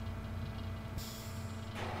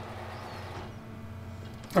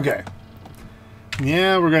 Okay.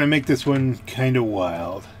 Yeah, we're going to make this one kind of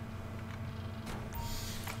wild.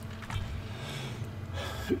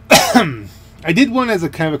 I did one as a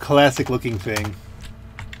kind of a classic looking thing.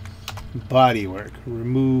 Bodywork.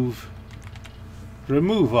 Remove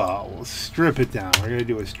all. We'll strip it down. We're going to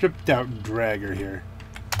do a stripped out dragger here.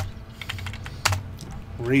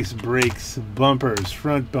 Race brakes, bumpers,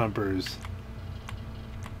 front bumpers.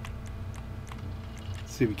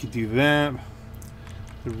 Let's see if we could do that.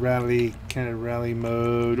 The rally, kind of rally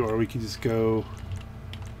mode, or we could just go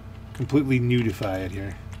completely nudify it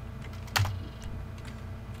here.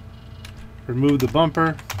 Remove the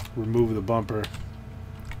bumper, remove the bumper.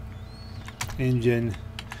 Engine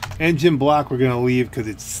block we're going to leave because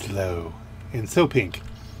it's slow and so pink.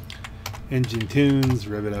 Engine tunes,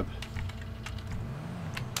 rev it up.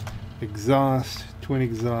 Exhaust, twin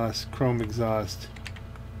exhaust, chrome exhaust,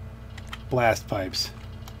 blast pipes.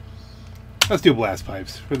 Let's do blast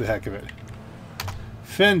pipes for the heck of it.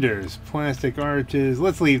 Fenders, plastic arches.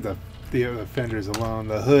 Let's leave the fenders alone.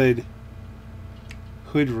 The hood,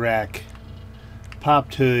 hood rack,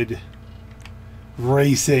 popped hood.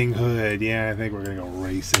 Racing hood. Yeah, I think we're going to go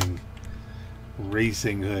racing.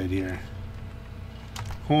 Racing hood here.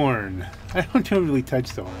 Horn. I don't really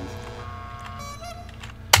touch the horns.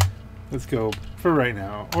 Let's go for right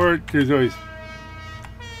now. Or there's always...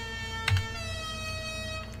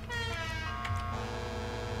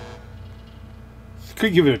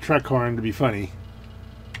 Could give it a truck horn to be funny.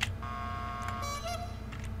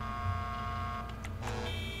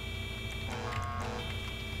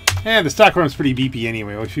 And the stock horn's pretty beepy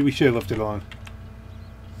anyway. We should have left it on.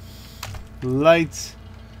 Lights.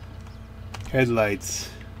 Headlights.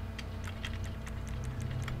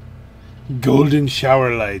 Golden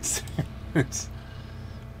shower lights. There's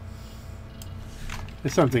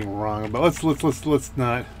something wrong about. Let's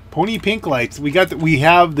not. Pony pink lights. We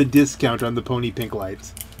have the discount on the pony pink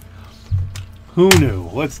lights. Who knew?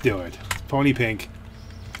 Let's do it. Pony pink.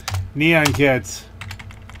 Neon kits.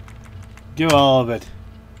 Do all of it.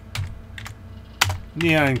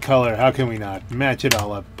 Neon color, how can we not? Match it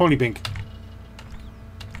all up. Pony pink.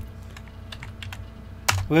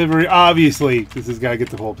 Livery, obviously, this has got to get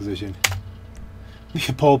the pole position.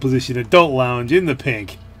 Pole position, adult lounge in the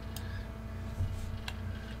pink.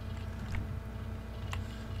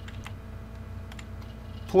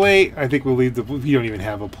 Plate, I think we'll leave the... We don't even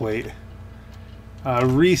have a plate.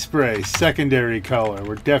 Respray, secondary color.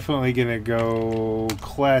 We're definitely going to go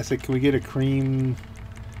classic. Can we get a cream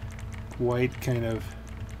white kind of...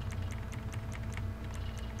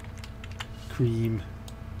 Cream.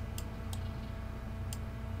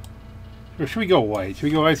 Or should we go white? Should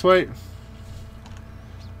we go ice white?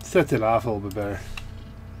 Sets it off a little bit better.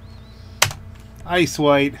 Ice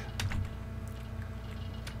white.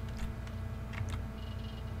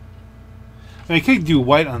 I could do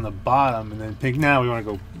white on the bottom and then pink. Now we want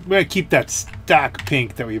to go. We're gonna keep that stock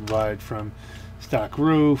pink that we bought from stock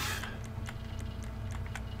roof.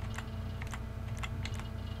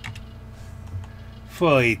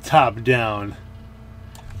 Fully top down.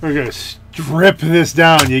 We're gonna strip this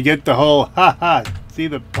down. You get the whole haha. See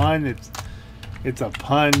the pun? It's a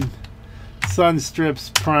pun. Sun strips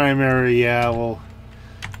primary. Yeah, we'll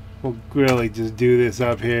really just do this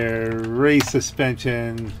up here. Race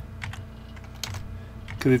suspension.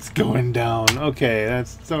 Because it's going down. Okay,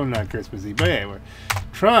 that's so not Christmassy. But anyway,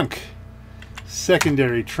 trunk.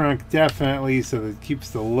 Secondary trunk, definitely, so that it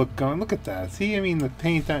keeps the look going. Look at that. See, I mean, the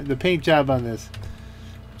paint job on this,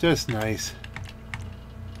 just nice.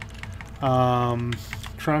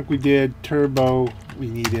 Trunk we did. Turbo, we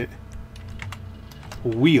need it.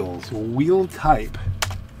 Wheels. Wheel type.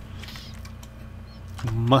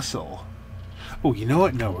 Muscle. Oh, you know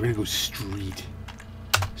what? No, we're going to go street.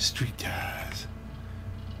 Street tires.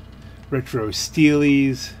 Retro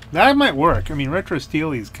steelies. That might work. I mean, retro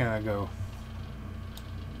steelies kind of go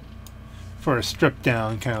for a stripped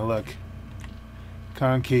down kind of look.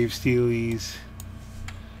 Concave steelies.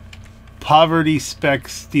 Poverty spec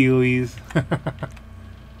steelies.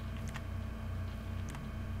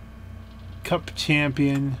 Cup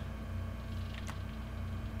champion.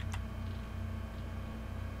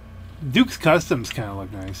 Duke's Customs kind of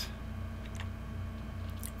look nice.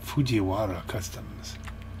 Fujiwara Customs.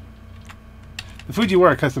 The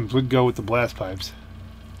Fujiwara Customs would go with the blast pipes.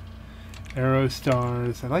 Aero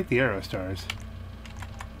Stars. I like the Aero Stars.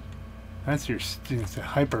 That's your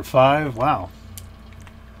Hyper 5. Wow.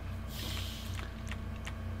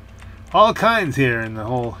 All kinds here in the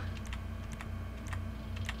whole...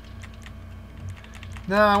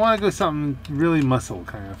 No, I want to go something really muscle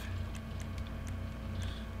kind of.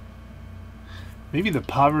 Maybe the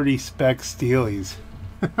Poverty Spec Steelies.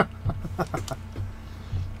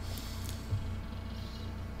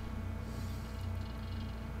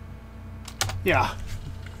 Yeah.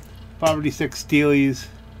 Poverty Spec Steelies.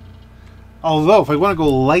 Although, if I want to go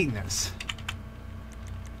lightness,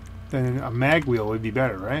 then a mag wheel would be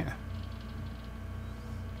better, right?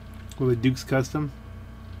 With a Duke's Custom.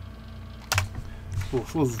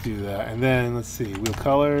 Let's do that. And then, let's see. Wheel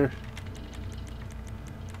color.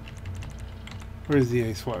 Where's the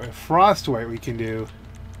ice white? Frost white we can do.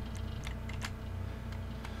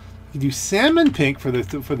 We can do salmon pink for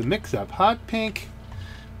the mix-up. Hot pink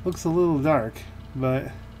looks a little dark, but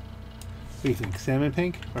what do you think? Salmon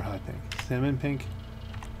pink or hot pink? Salmon pink.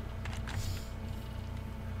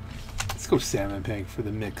 Let's go salmon pink for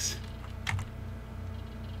the mix.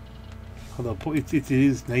 Although it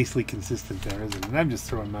is nicely consistent there, isn't it? And I'm just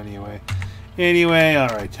throwing money away. Anyway,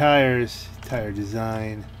 alright, tires, tire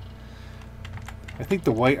design. I think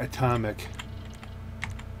the white atomic.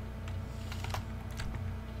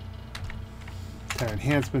 Tire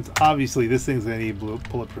enhancements. Obviously, this thing's going to need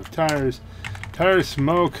bulletproof tires. Tire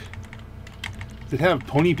smoke. Does it have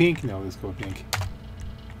pony pink? No, let's go pink.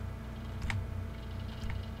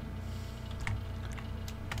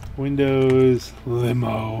 Windows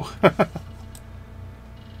limo.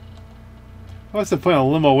 What's the point of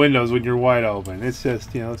limo windows when you're wide open? It's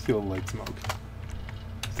just, you know, let's do a light smoke.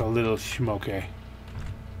 It's a little smoky.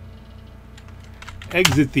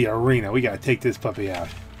 Exit the arena. We gotta take this puppy out.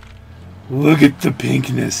 Look at the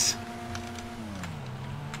pinkness.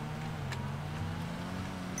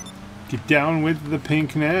 Get down with the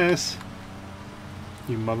pinkness.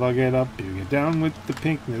 You mother get up. You get down with the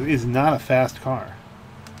pinkness. It is not a fast car.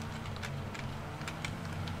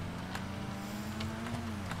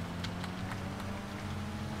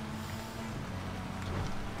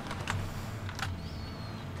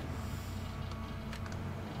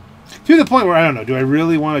 To the point where, I don't know, do I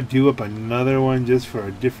really want to do up another one just for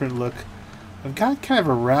a different look? I've got kind of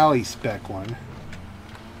a rally spec one.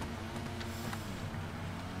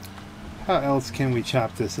 How else can we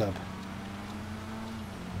chop this up?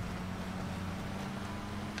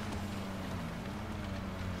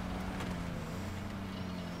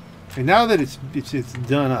 And now that it's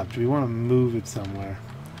done up, do we want to move it somewhere?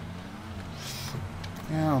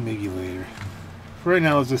 Yeah, maybe later. For right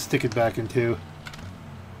now, let's just stick it back in 2.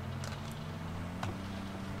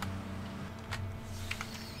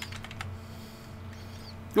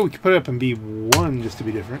 Oh, we could put it up in B1 just to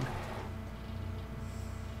be different.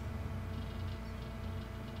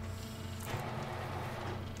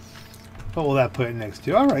 What will that put it next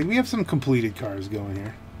to? Alright, we have some completed cars going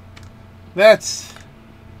here. That's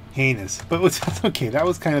heinous, but that's okay. That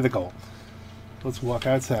was kind of the goal. Let's walk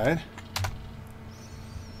outside.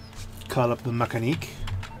 Call up the mechanique.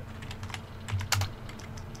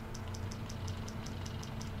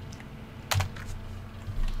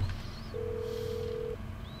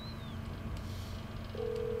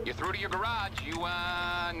 You're through to your garage. You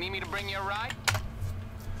need me to bring you a ride?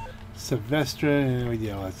 Sylvestre and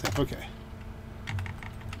yeah, all that stuff. Okay.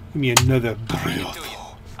 Give me another Brioso.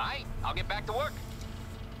 Alright, I'll get back to work.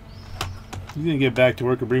 You're gonna get back to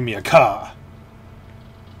work and bring me a car.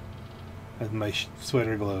 As my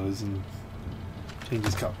sweater glows and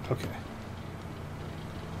changes color. Okay.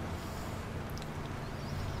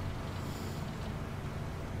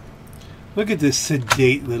 Look at this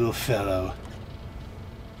sedate little fellow.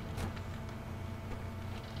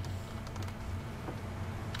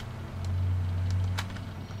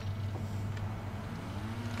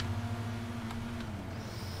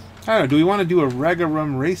 I don't know, do we want to do a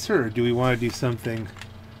rag-a-rum racer or do we want to do something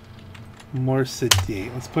more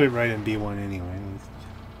sedate? Let's put it right in B1 anyway. You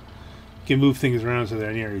can move things around so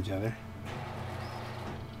they're near each other.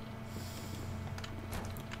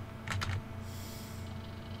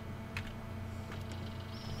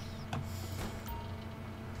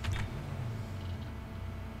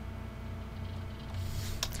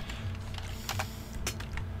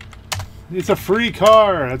 It's a free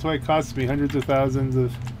car. That's why it costs me hundreds of thousands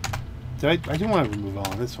of. I don't want to remove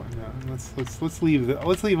all of this one. No,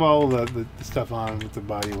 let's leave all the stuff on with the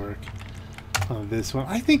bodywork on this one.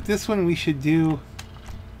 I think this one we should do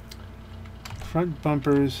front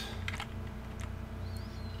bumpers.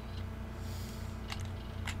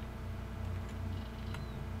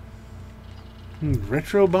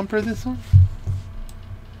 Retro bumper. This one.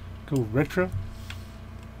 Go retro.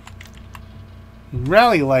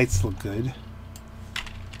 Rally lights look good.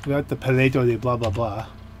 Without the paleto de blah blah blah.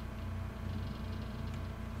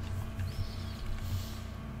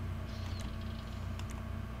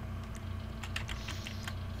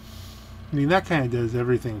 I mean, that kind of does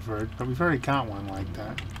everything for it, but we've already got one like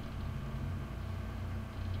that.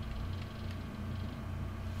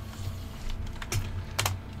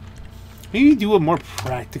 Maybe do a more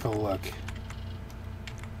practical look.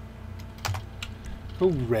 Go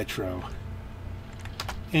retro.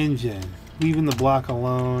 Engine. Leaving the block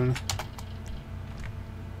alone.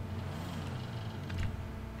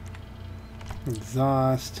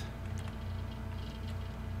 Exhaust.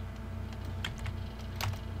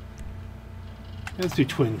 Let's do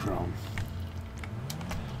twin chrome.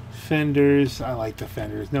 Fenders. I like the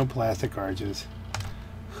fenders. No plastic arches.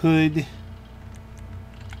 Hood.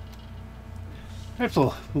 I have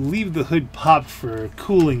to leave the hood popped for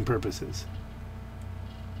cooling purposes.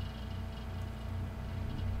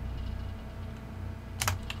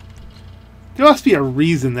 There must be a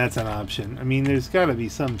reason that's an option. I mean, there's got to be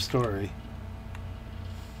some story.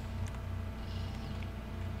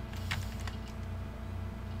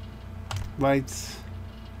 Lights.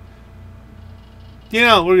 You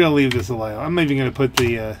know, we're going to leave this alone. I'm even going to put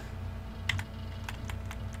the...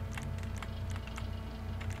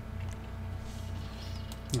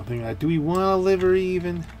 nothing like... Do we want a livery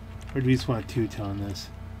even? Or do we just want to two-tone this?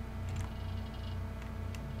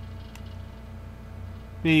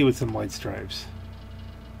 Maybe with some white stripes.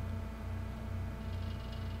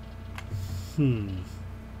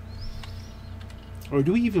 Or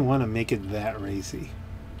do we even want to make it that racy?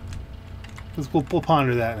 We'll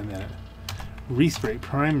ponder that in a minute. Respray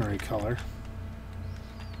primary color.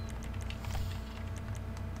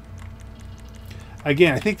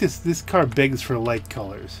 Again, I think this car begs for light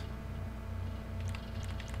colors.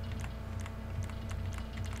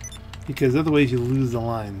 Because otherwise you lose the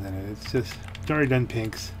lines in it. It's just already done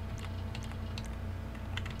pinks.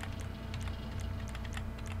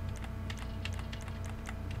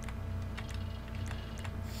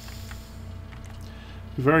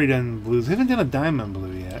 We've already done blues. We haven't done a diamond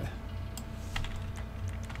blue yet.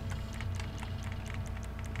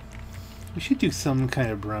 We should do some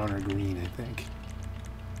kind of brown or green, I think.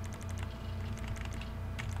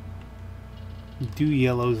 Do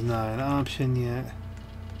yellow's not an option yet.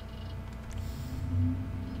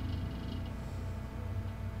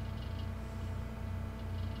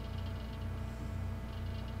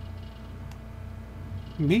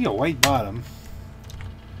 Maybe a white bottom.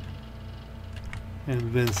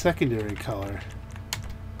 And then secondary color.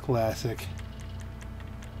 Classic.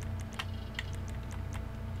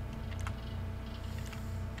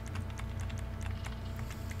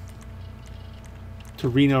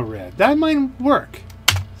 Torino red. That might work.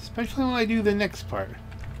 Especially when I do the next part.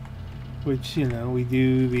 Which, you know, we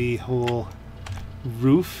do the whole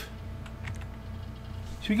roof.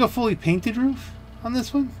 Should we go fully painted roof on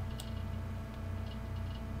this one?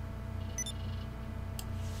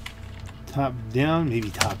 Top down, maybe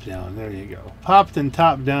top down. There you go. Popped and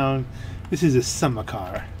top down. This is a summer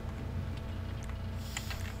car.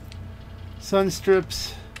 Sun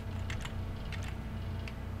strips.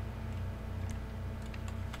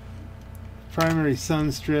 Primary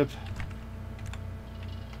sun strip.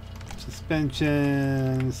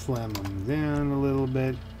 Suspension. Slam them down a little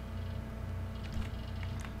bit.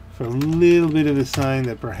 For a little bit of a sign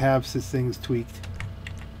that perhaps this thing's tweaked.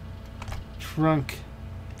 Trunk.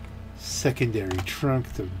 Secondary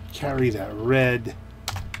trunk to carry that red.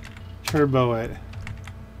 Turbo it.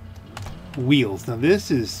 Wheels. Now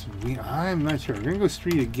this is... I'm not sure. We're going to go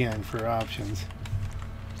street again for options.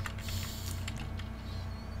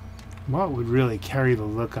 What would really carry the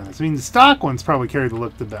look on this? I mean, the stock ones probably carry the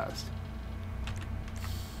look the best.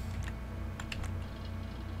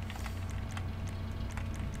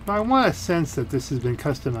 But I want a sense that this has been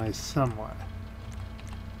customized somewhat.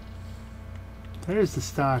 There's the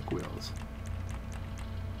stock wheels.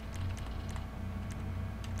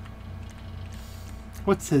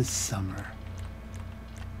 What says summer?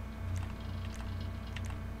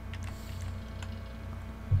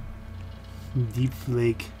 Deep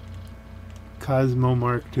Flake. Cosmo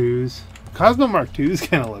Mark IIs. Cosmo Mark IIs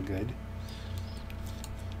kind of look good.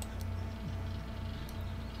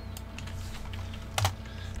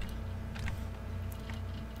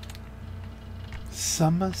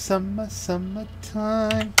 Summer, summer,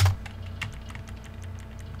 summertime.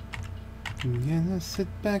 I'm gonna sit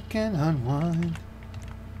back and unwind.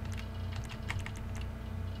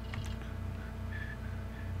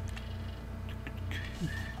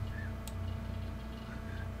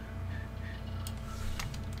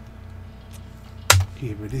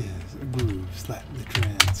 Here it is, a groove slightly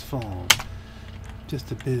transformed.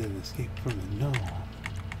 Just a bit of escape from the norm.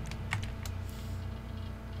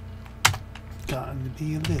 Gotten to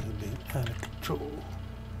be a little bit out of control.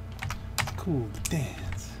 It's cool to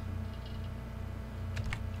dance.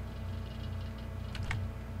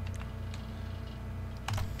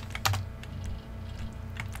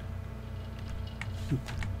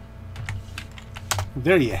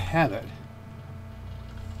 There you have it.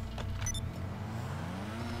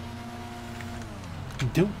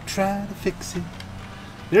 Don't try to fix it.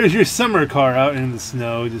 There's your summer car out in the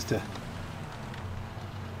snow. Just to...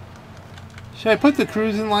 Should I put the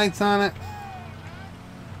cruising lights on it?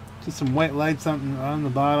 Just some white lights on the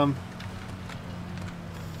bottom.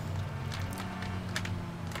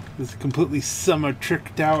 This is completely summer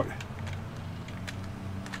tricked out.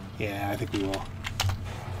 Yeah, I think we will.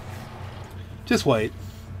 Just white.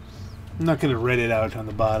 I'm not going to red it out on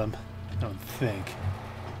the bottom. I don't think.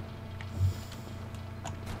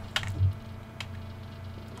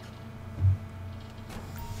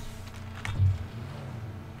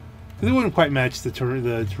 Because it wouldn't quite match the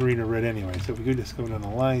Torino red anyway. So if we could just go down the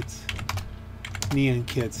lights, neon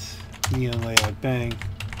kits, neon layout, bang.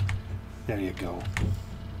 There you go.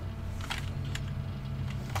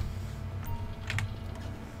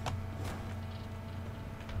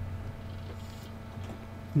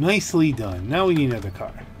 Nicely done. Now we need another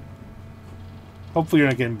car. Hopefully you're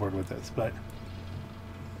not getting bored with this, but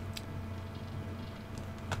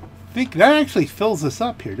I think that actually fills us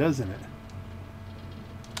up here, doesn't it?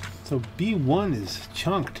 So B1 is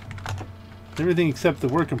chunked. Everything except the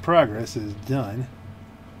work in progress is done.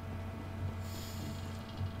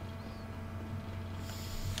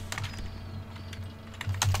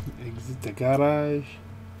 Exit the garage.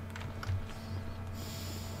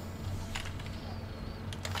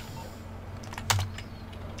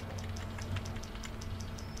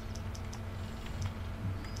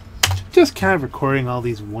 Just kind of recording all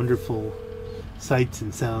these wonderful sights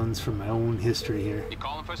and sounds from my own history here. You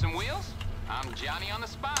calling for some wheels? I'm Johnny on the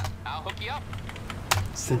spot. I'll hook you up.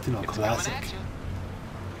 Sentinel It's Classic. coming at you.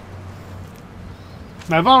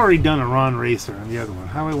 Now, I've already done a Ron Racer on the other one.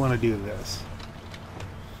 How do I want to do this?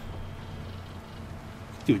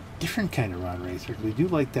 Do a different kind of Ron Racer. We do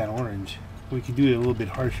like that orange. We could do it a little bit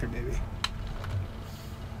harsher, maybe.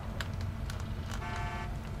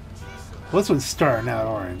 Well, this one's starting out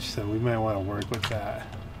orange, so we might want to work with that.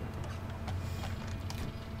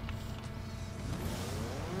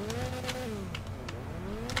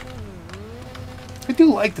 I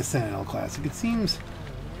do like the Sentinel Classic. It seems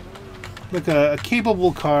like a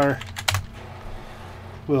capable car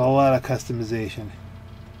with a lot of customization.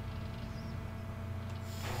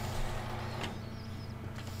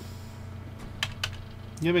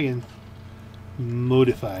 Yep, again.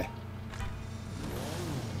 Modify.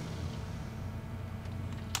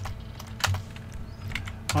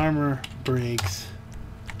 Armor, brakes,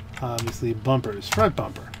 obviously bumpers, front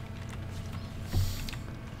bumper.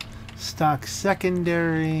 Stock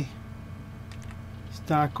secondary,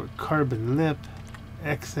 stock with carbon lip,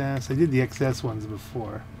 XS. I did the XS ones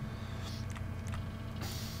before.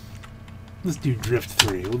 Let's do Drift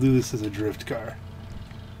 3. We'll do this as a drift car.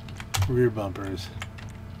 Rear bumpers.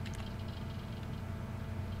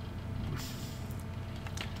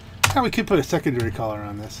 Now we could put a secondary color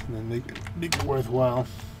on this and then make it worthwhile.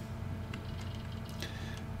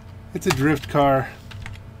 It's a drift car.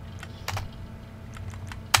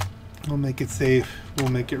 We'll make it safe. We'll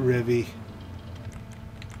make it revvy.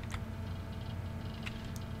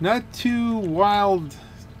 Not too wild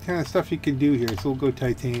kind of stuff you can do here, so we'll go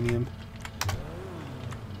titanium.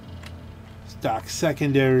 Stock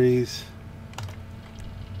secondaries.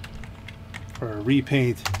 For a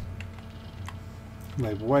repaint.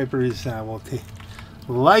 Like wipers, we'll take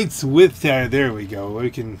lights with tire. There we go. We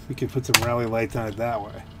can put some rally lights on it that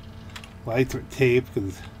way. Lights with tape,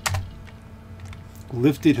 because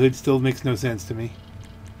lifted hood still makes no sense to me.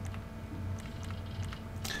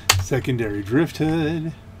 Secondary drift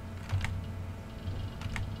hood.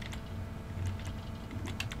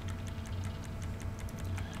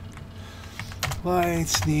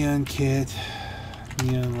 Lights, neon kit,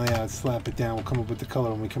 neon layout. Slap it down. We'll come up with the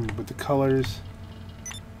color when we come up with the colors.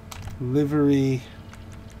 Livery.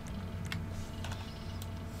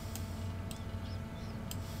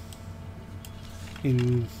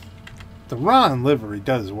 In the Ron livery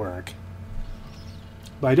does work,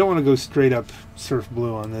 but I don't want to go straight up surf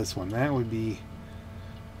blue on this one. That would be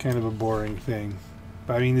kind of a boring thing.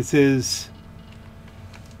 But I mean, this is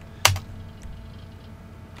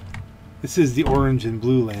the orange and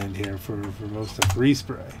blue land here for most of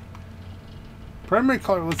respray. Primary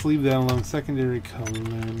color, let's leave that alone. Secondary color,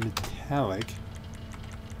 metallic.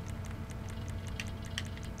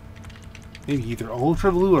 Maybe either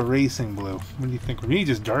ultra blue or racing blue. What do you think? Or maybe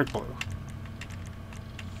just dark blue.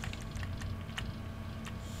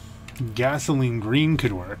 Gasoline green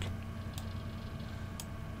could work.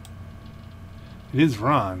 It is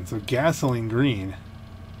Ron, so gasoline green.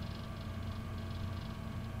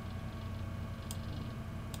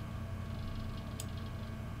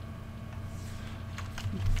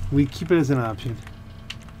 We keep it as an option.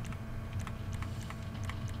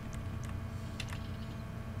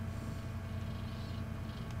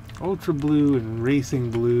 Ultra blue and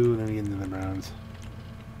racing blue, and then we get into the browns.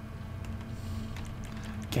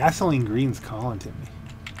 Gasoline green's calling to me.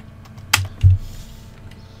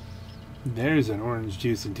 There's an orange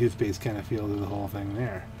juice and toothpaste kind of feel to the whole thing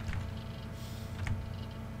there.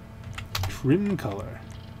 Trim color.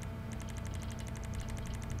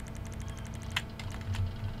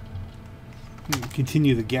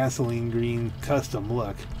 Continue the gasoline green custom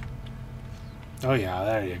look. Oh yeah,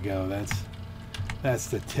 there you go. That's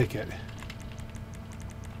the ticket.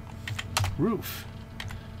 Roof.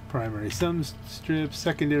 Primary sun strip,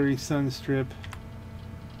 secondary sun strip.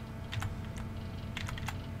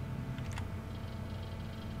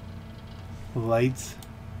 Lights.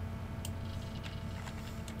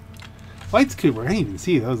 Lights could work. I didn't even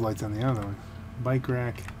see those lights on the other one. Bike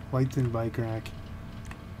rack. Lights in bike rack.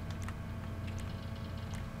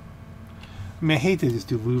 I mean, I hate to just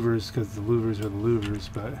do louvers because the louvers are the louvers,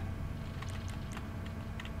 but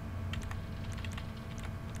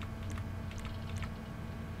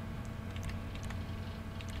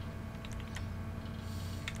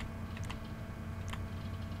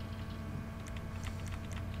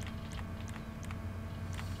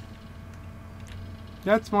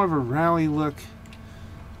that's more of a rally look.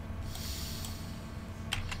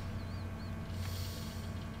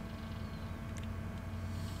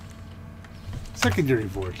 Secondary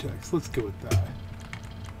vortex. Let's go with that.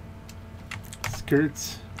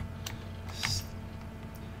 Skirts.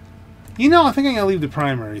 You know, I think I'm gonna leave the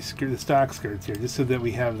primary skirt, the stock skirts here, just so that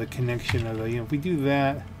we have the connection of the. You know, if we do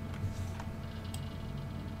that,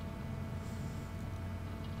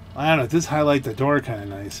 I don't know. Does highlight the door kind of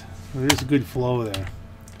nice. There's a good flow there.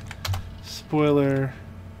 Spoiler.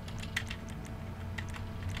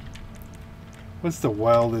 What's the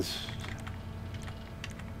wildest?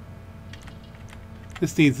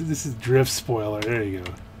 This is drift spoiler. There you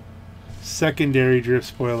go. Secondary drift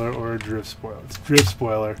spoiler or a drift spoiler. It's drift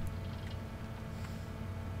spoiler.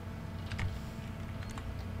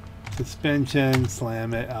 Suspension,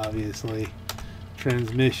 slam it, obviously.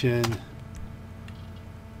 Transmission.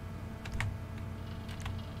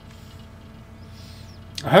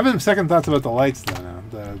 I'm having second thoughts about the lights though now.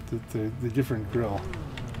 The different grill.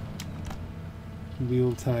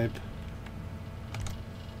 Wheel type.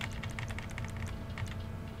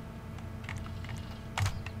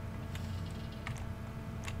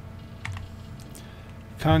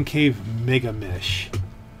 Concave Mega Mesh.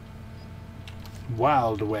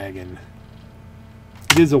 Wild Wagon.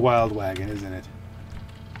 It is a wild wagon, isn't it?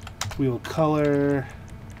 Wheel color.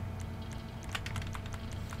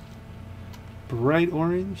 Bright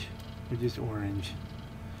orange? Or just orange?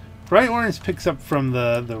 Bright orange picks up from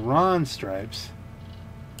the Ron stripes.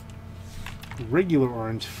 Regular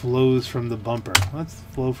orange flows from the bumper. Let's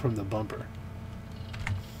flow from the bumper.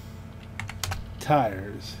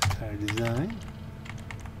 Tires. Tire design.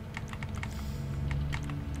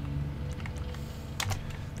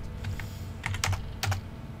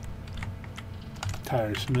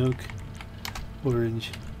 Tire smoke.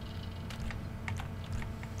 Orange.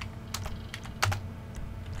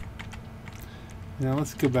 Now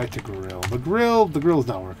let's go back to grill. The grill's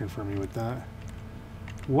not working for me with that.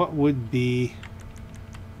 What would be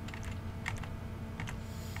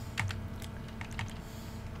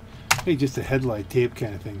maybe just a headlight tape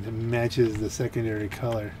kind of thing that matches the secondary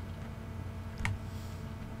color.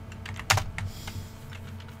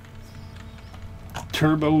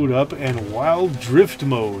 Turboed up and wild drift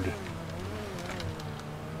mode.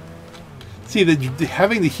 See,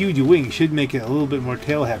 having the huge wing should make it a little bit more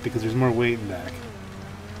tail happy because there's more weight in back.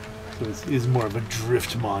 So it is more of a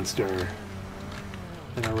drift monster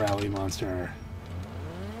than a rally monster.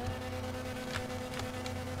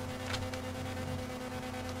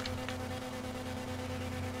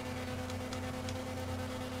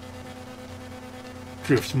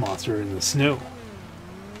 Drift monster in the snow.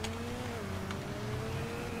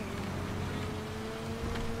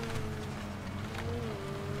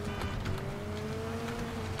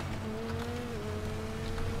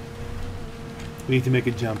 We need to make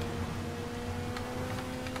a jump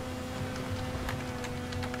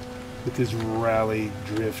with this rally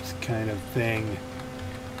drift kind of thing.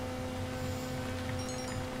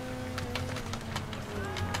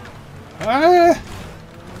 Ah!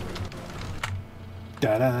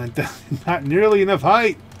 Da-da-da. Not nearly enough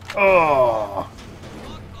height. Oh!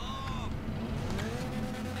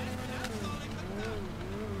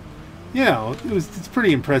 You know, it's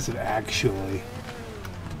pretty impressive actually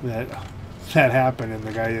that happened and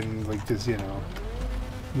the guy didn't like just, you know,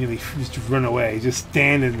 nearly just run away, just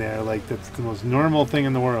standing there like that's the most normal thing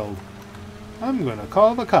in the world. I'm gonna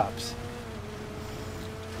call the cops.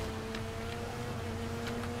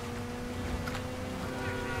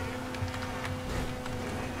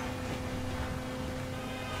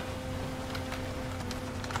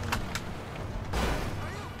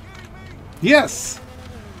 Yes!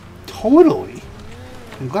 Totally!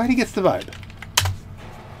 I'm glad he gets the vibe.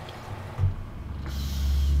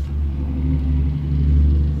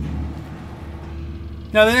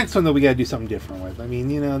 Now the next one though we gotta do something different with. I mean,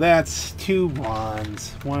 you know, that's 2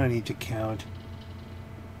 bonds, 1 on each account.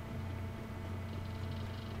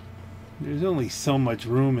 There's only so much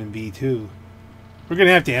room in B2. We're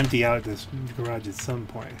gonna have to empty out this garage at some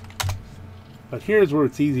point. But here's where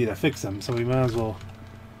it's easy to fix them, so we might as well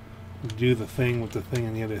do the thing with the thing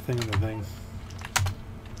and the other thing and the thing.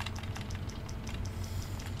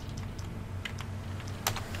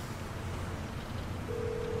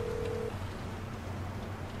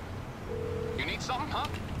 Something, huh?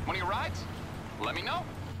 One of your rides? Let me know.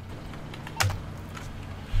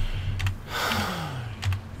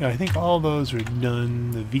 Yeah, I think all those are done.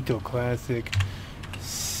 The Vito Classic,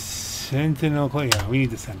 Sentinel Classic. Yeah, we need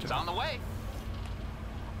the Sentinel. It's on the way.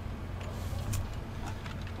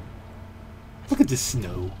 Look at the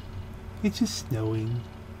snow. It's just snowing.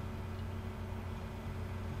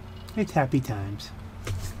 It's happy times.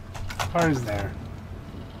 Car's there.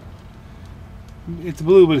 It's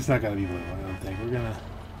blue, but it's not gonna be blue, I don't think. We're gonna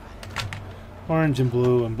orange and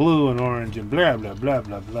blue and orange and blah blah blah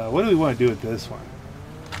blah blah. What do we want to do with this one?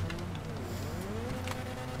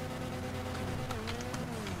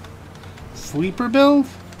 Sleeper build?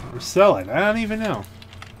 Or sell it? I don't even know.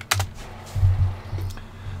 I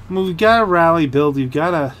mean, we've got a rally build, we've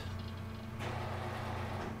got a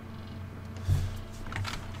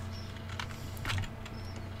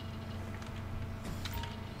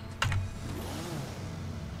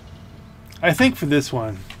I think for this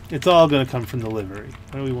one, it's all going to come from the livery.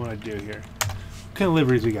 What do we want to do here? What kind of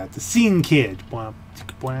liveries we got? The Scene Kid.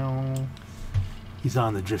 He's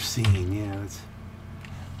on the drift scene. Yeah.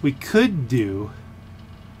 We could do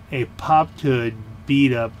a popped hood,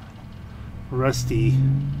 beat up, rusty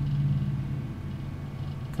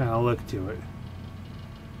kind of look to it.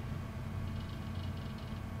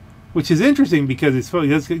 Which is interesting because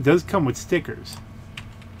it does come with stickers.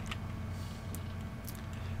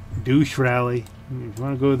 Douche rally. If you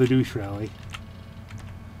want to go to the douche rally.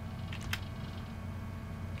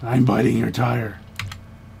 I'm biting your tire.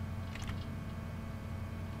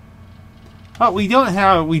 Oh, we don't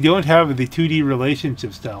have the 2D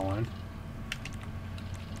relationship style one.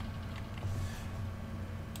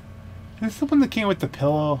 Is this the one that came with the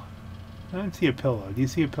pillow? I don't see a pillow. Do you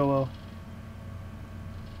see a pillow?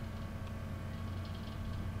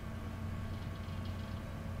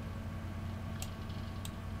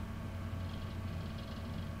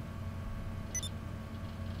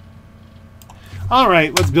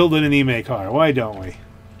 Alright, let's build an anime car. Why don't we?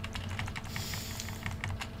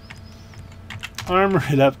 Armor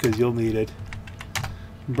it up because you'll need it.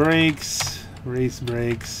 Brakes, race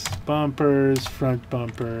brakes, bumpers, front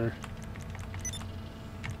bumper.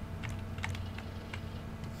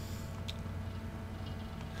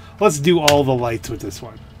 Let's do all the lights with this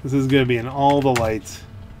one. This is going to be in all the lights.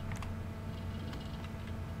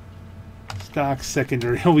 Stock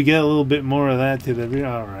secondary. We get a little bit more of that to the rear.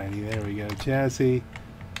 Alrighty, there we go. Chassis.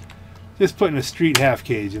 Just putting a street half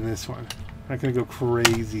cage in this one. Not going to go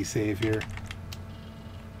crazy safe here.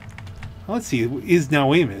 Let's see. Now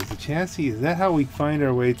wait a minute. Is the chassis? Is that how we find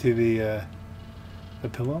our way to the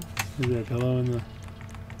pillow? Is there a pillow in the?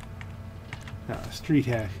 No, street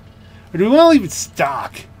half. Or do we want to leave it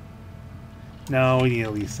stock? No, we need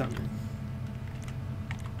to leave something.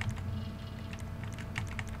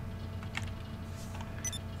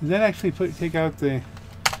 Does that actually take out the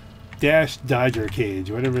dash Dodger cage,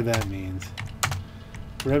 whatever that means?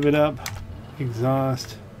 Rev it up,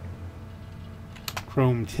 exhaust,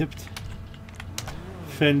 chrome tipped,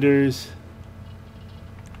 fenders,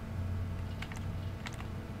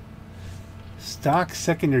 stock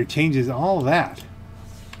secondary changes, all that.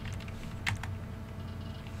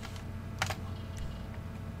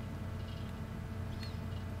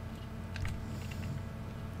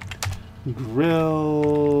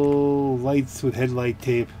 Grill lights with headlight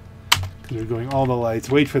tape because we're going all the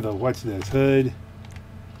lights. Wait for the what's this hood.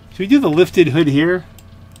 Should we do the lifted hood here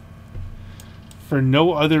for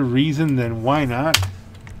no other reason than why not?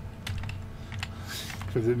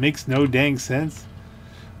 Because it makes no dang sense.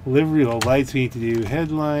 Livery of the lights, we need to do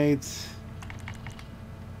headlights,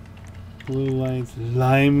 blue lights,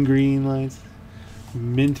 lime green lights,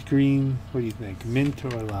 mint green. What do you think, mint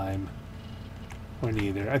or lime? Or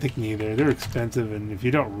neither. I think neither. They're expensive, and if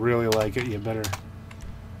you don't really like it, you better.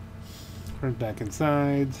 Front, back, and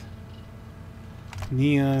sides.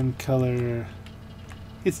 Neon color.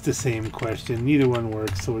 It's the same question. Neither one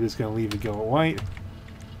works, so we're just going to leave it go at white.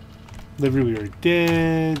 Livery, we were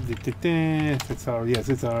dead. That's ours. Yes,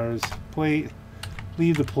 it's ours. Plate.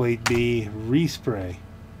 Leave the plate be. Respray.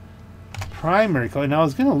 Primary color. Now, I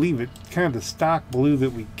was going to leave it kind of the stock blue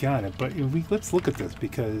that we got it, but let's look at this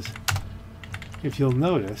because. If you'll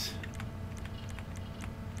notice,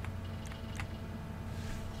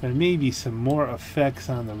 there may be some more effects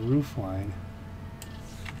on the roof line.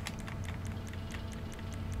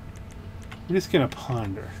 We're just going to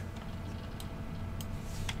ponder.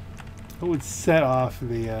 What would set off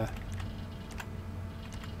the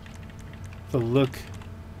look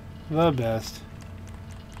the best?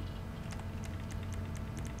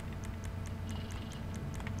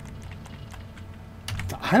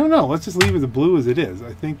 I don't know. Let's just leave it the blue as it is.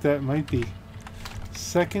 I think that might be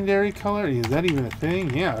secondary color. Is that even a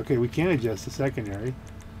thing? Yeah, okay, we can adjust the secondary.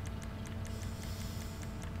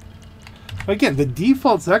 Again, the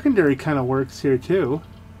default secondary kind of works here too.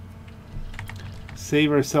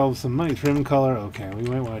 Save ourselves some money. Trim color. Okay, we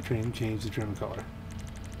might want to change the trim color.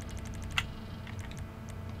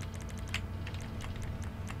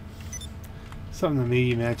 Something to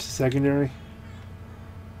maybe match the secondary.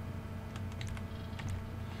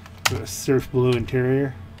 A surf blue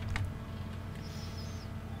interior.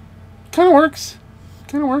 Kind of works.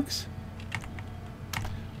 Kind of works.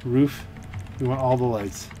 Roof. We want all the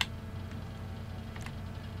lights.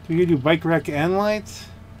 Do we do bike rack and lights?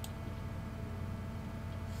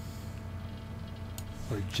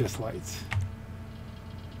 Or just lights?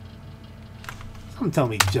 Someone tell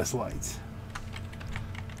me just lights.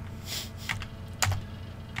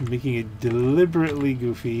 I'm making it deliberately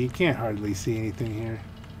goofy. You can't hardly see anything here.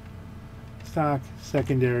 Stock,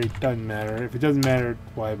 secondary, doesn't matter. If it doesn't matter,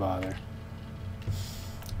 why bother?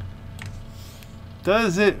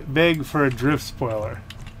 Does it beg for a drift spoiler?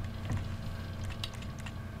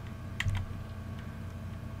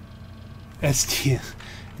 ST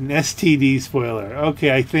An STD spoiler.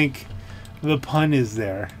 Okay, I think the pun is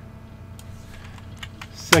there.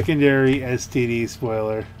 Secondary STD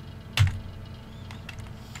spoiler.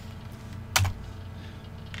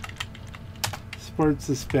 Sport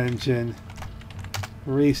suspension.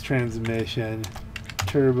 Race transmission.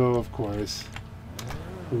 Turbo, of course.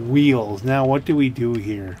 Wheels. Now, what do we do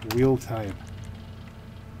here? Wheel type.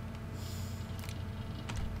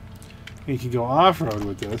 You can go off-road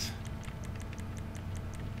with this.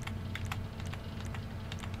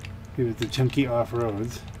 Give it the chunky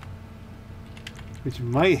off-roads, which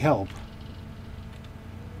might help.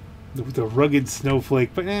 The rugged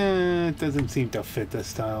snowflake, but it doesn't seem to fit the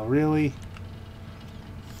style, really.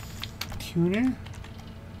 Tuner?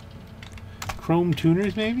 Chrome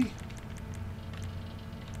tuners, maybe?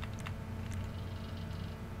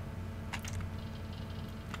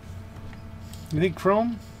 You think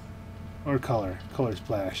chrome or color? Color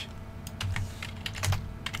splash.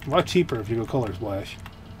 A lot cheaper if you go color splash.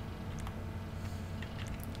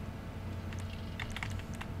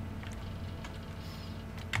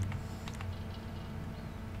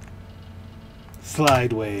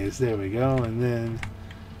 Slideways, there we go, and then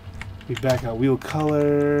we back out wheel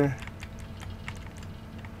color.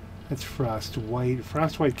 That's frost white.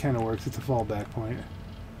 Frost white kind of works. It's a fallback point.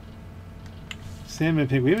 Salmon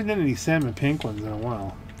pink. We haven't done any salmon pink ones in a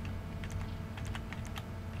while.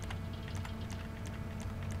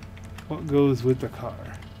 What goes with the car?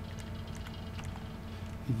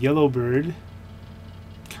 Yellowbird.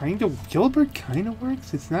 Yellowbird kind of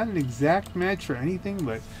works. It's not an exact match for anything,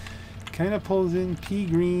 but kind of pulls in. Pea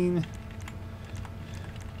green.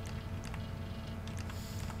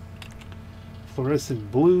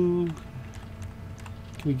 Fluorescent blue. Can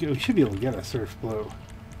we go? We should be able to get a surf blue.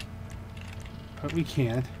 But we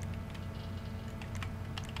can't.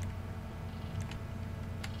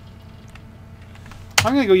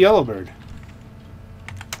 I'm going to go Yellowbird.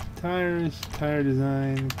 Tires, tire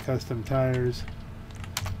design, custom tires.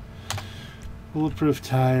 Bulletproof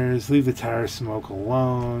tires, leave the tire smoke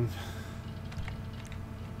alone.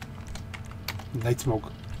 Night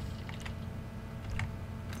smoke.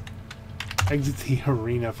 Exit the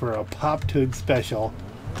arena for a Popped Hood special.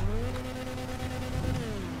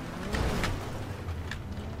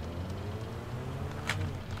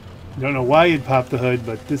 Don't know why you'd pop the hood,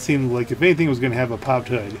 but this seemed like if anything was going to have a popped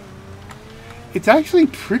hood. It's actually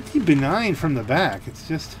pretty benign from the back. It's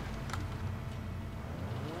just...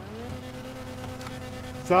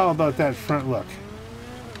 it's all about that front look.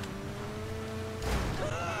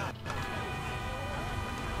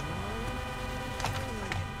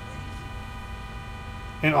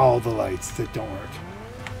 And all the lights that don't work.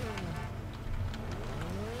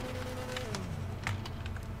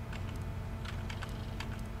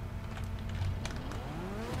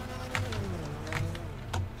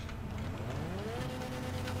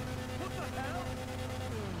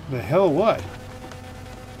 The hell what?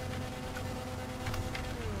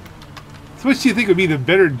 So which do you think would be the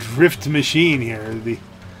better drift machine here?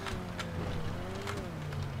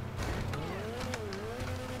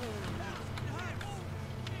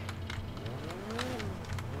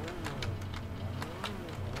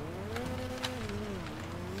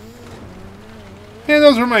 Yeah,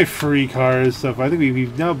 those were my free cars, so I think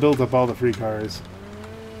we've now built up all the free cars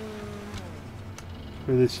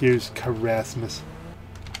for this year's Christmas.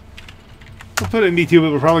 We'll put it in B2,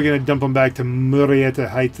 but we're probably going to dump them back to Murrieta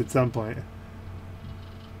Heights at some point.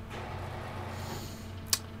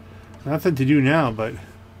 Nothing to do now, but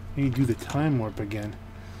I need to do the time warp again.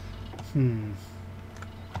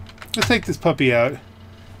 Let's take this puppy out.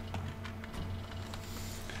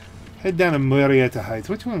 Head down to Murrieta Heights.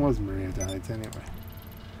 Which one was Murrieta Heights anyway?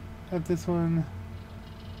 Got this one.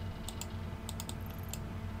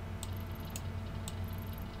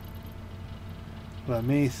 La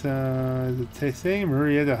Mesa, does it say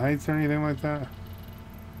Murrieta Heights or anything like that?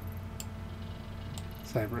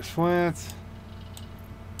 Cypress Flats.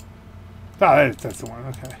 Oh, that's the one,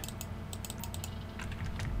 okay.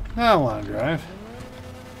 Now long drive.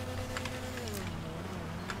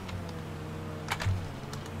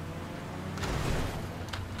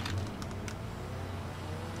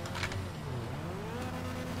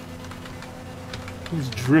 Let's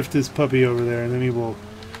drift this puppy over there, and then we will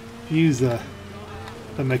use the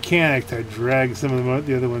mechanic to drag some of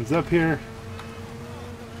the other ones up here.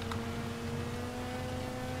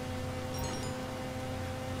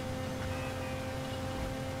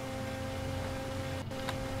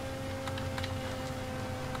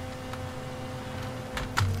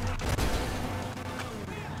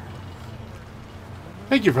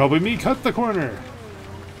 Thank you for helping me cut the corner.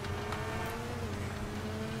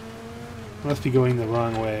 Must be going the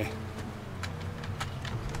wrong way.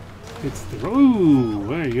 It's the... Ooh,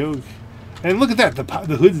 there you go. And look at that.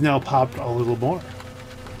 The hood's now popped a little more.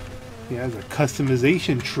 Yeah, it's a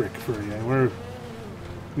customization trick for you.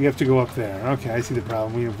 We have to go up there. Okay, I see the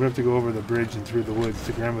problem. We have to go over the bridge and through the woods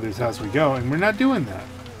to grandmother's house we go, and we're not doing that.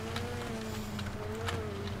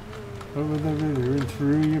 Over the river and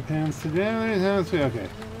through your pants to grandmother's house. Okay.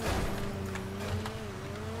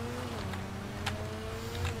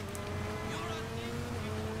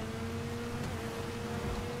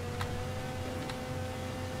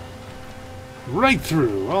 Right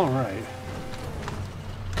through. All right.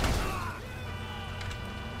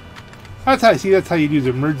 That's how that's how you use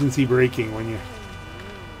emergency braking when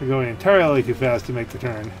you're going entirely too fast to make the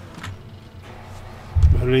turn.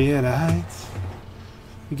 Marietta Heights.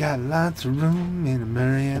 We got lots of room in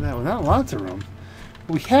Marietta. Well, not lots of room.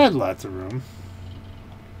 We had lots of room.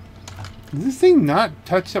 Is this thing not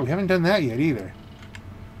touched up? We haven't done that yet either.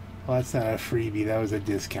 Well, that's not a freebie. That was a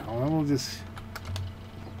discount. Well, we'll just...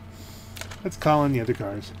 Let's call in the other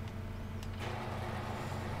cars.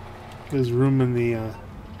 There's room in the...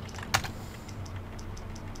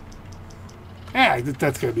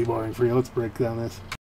 that's going to be boring for you. Let's break down this.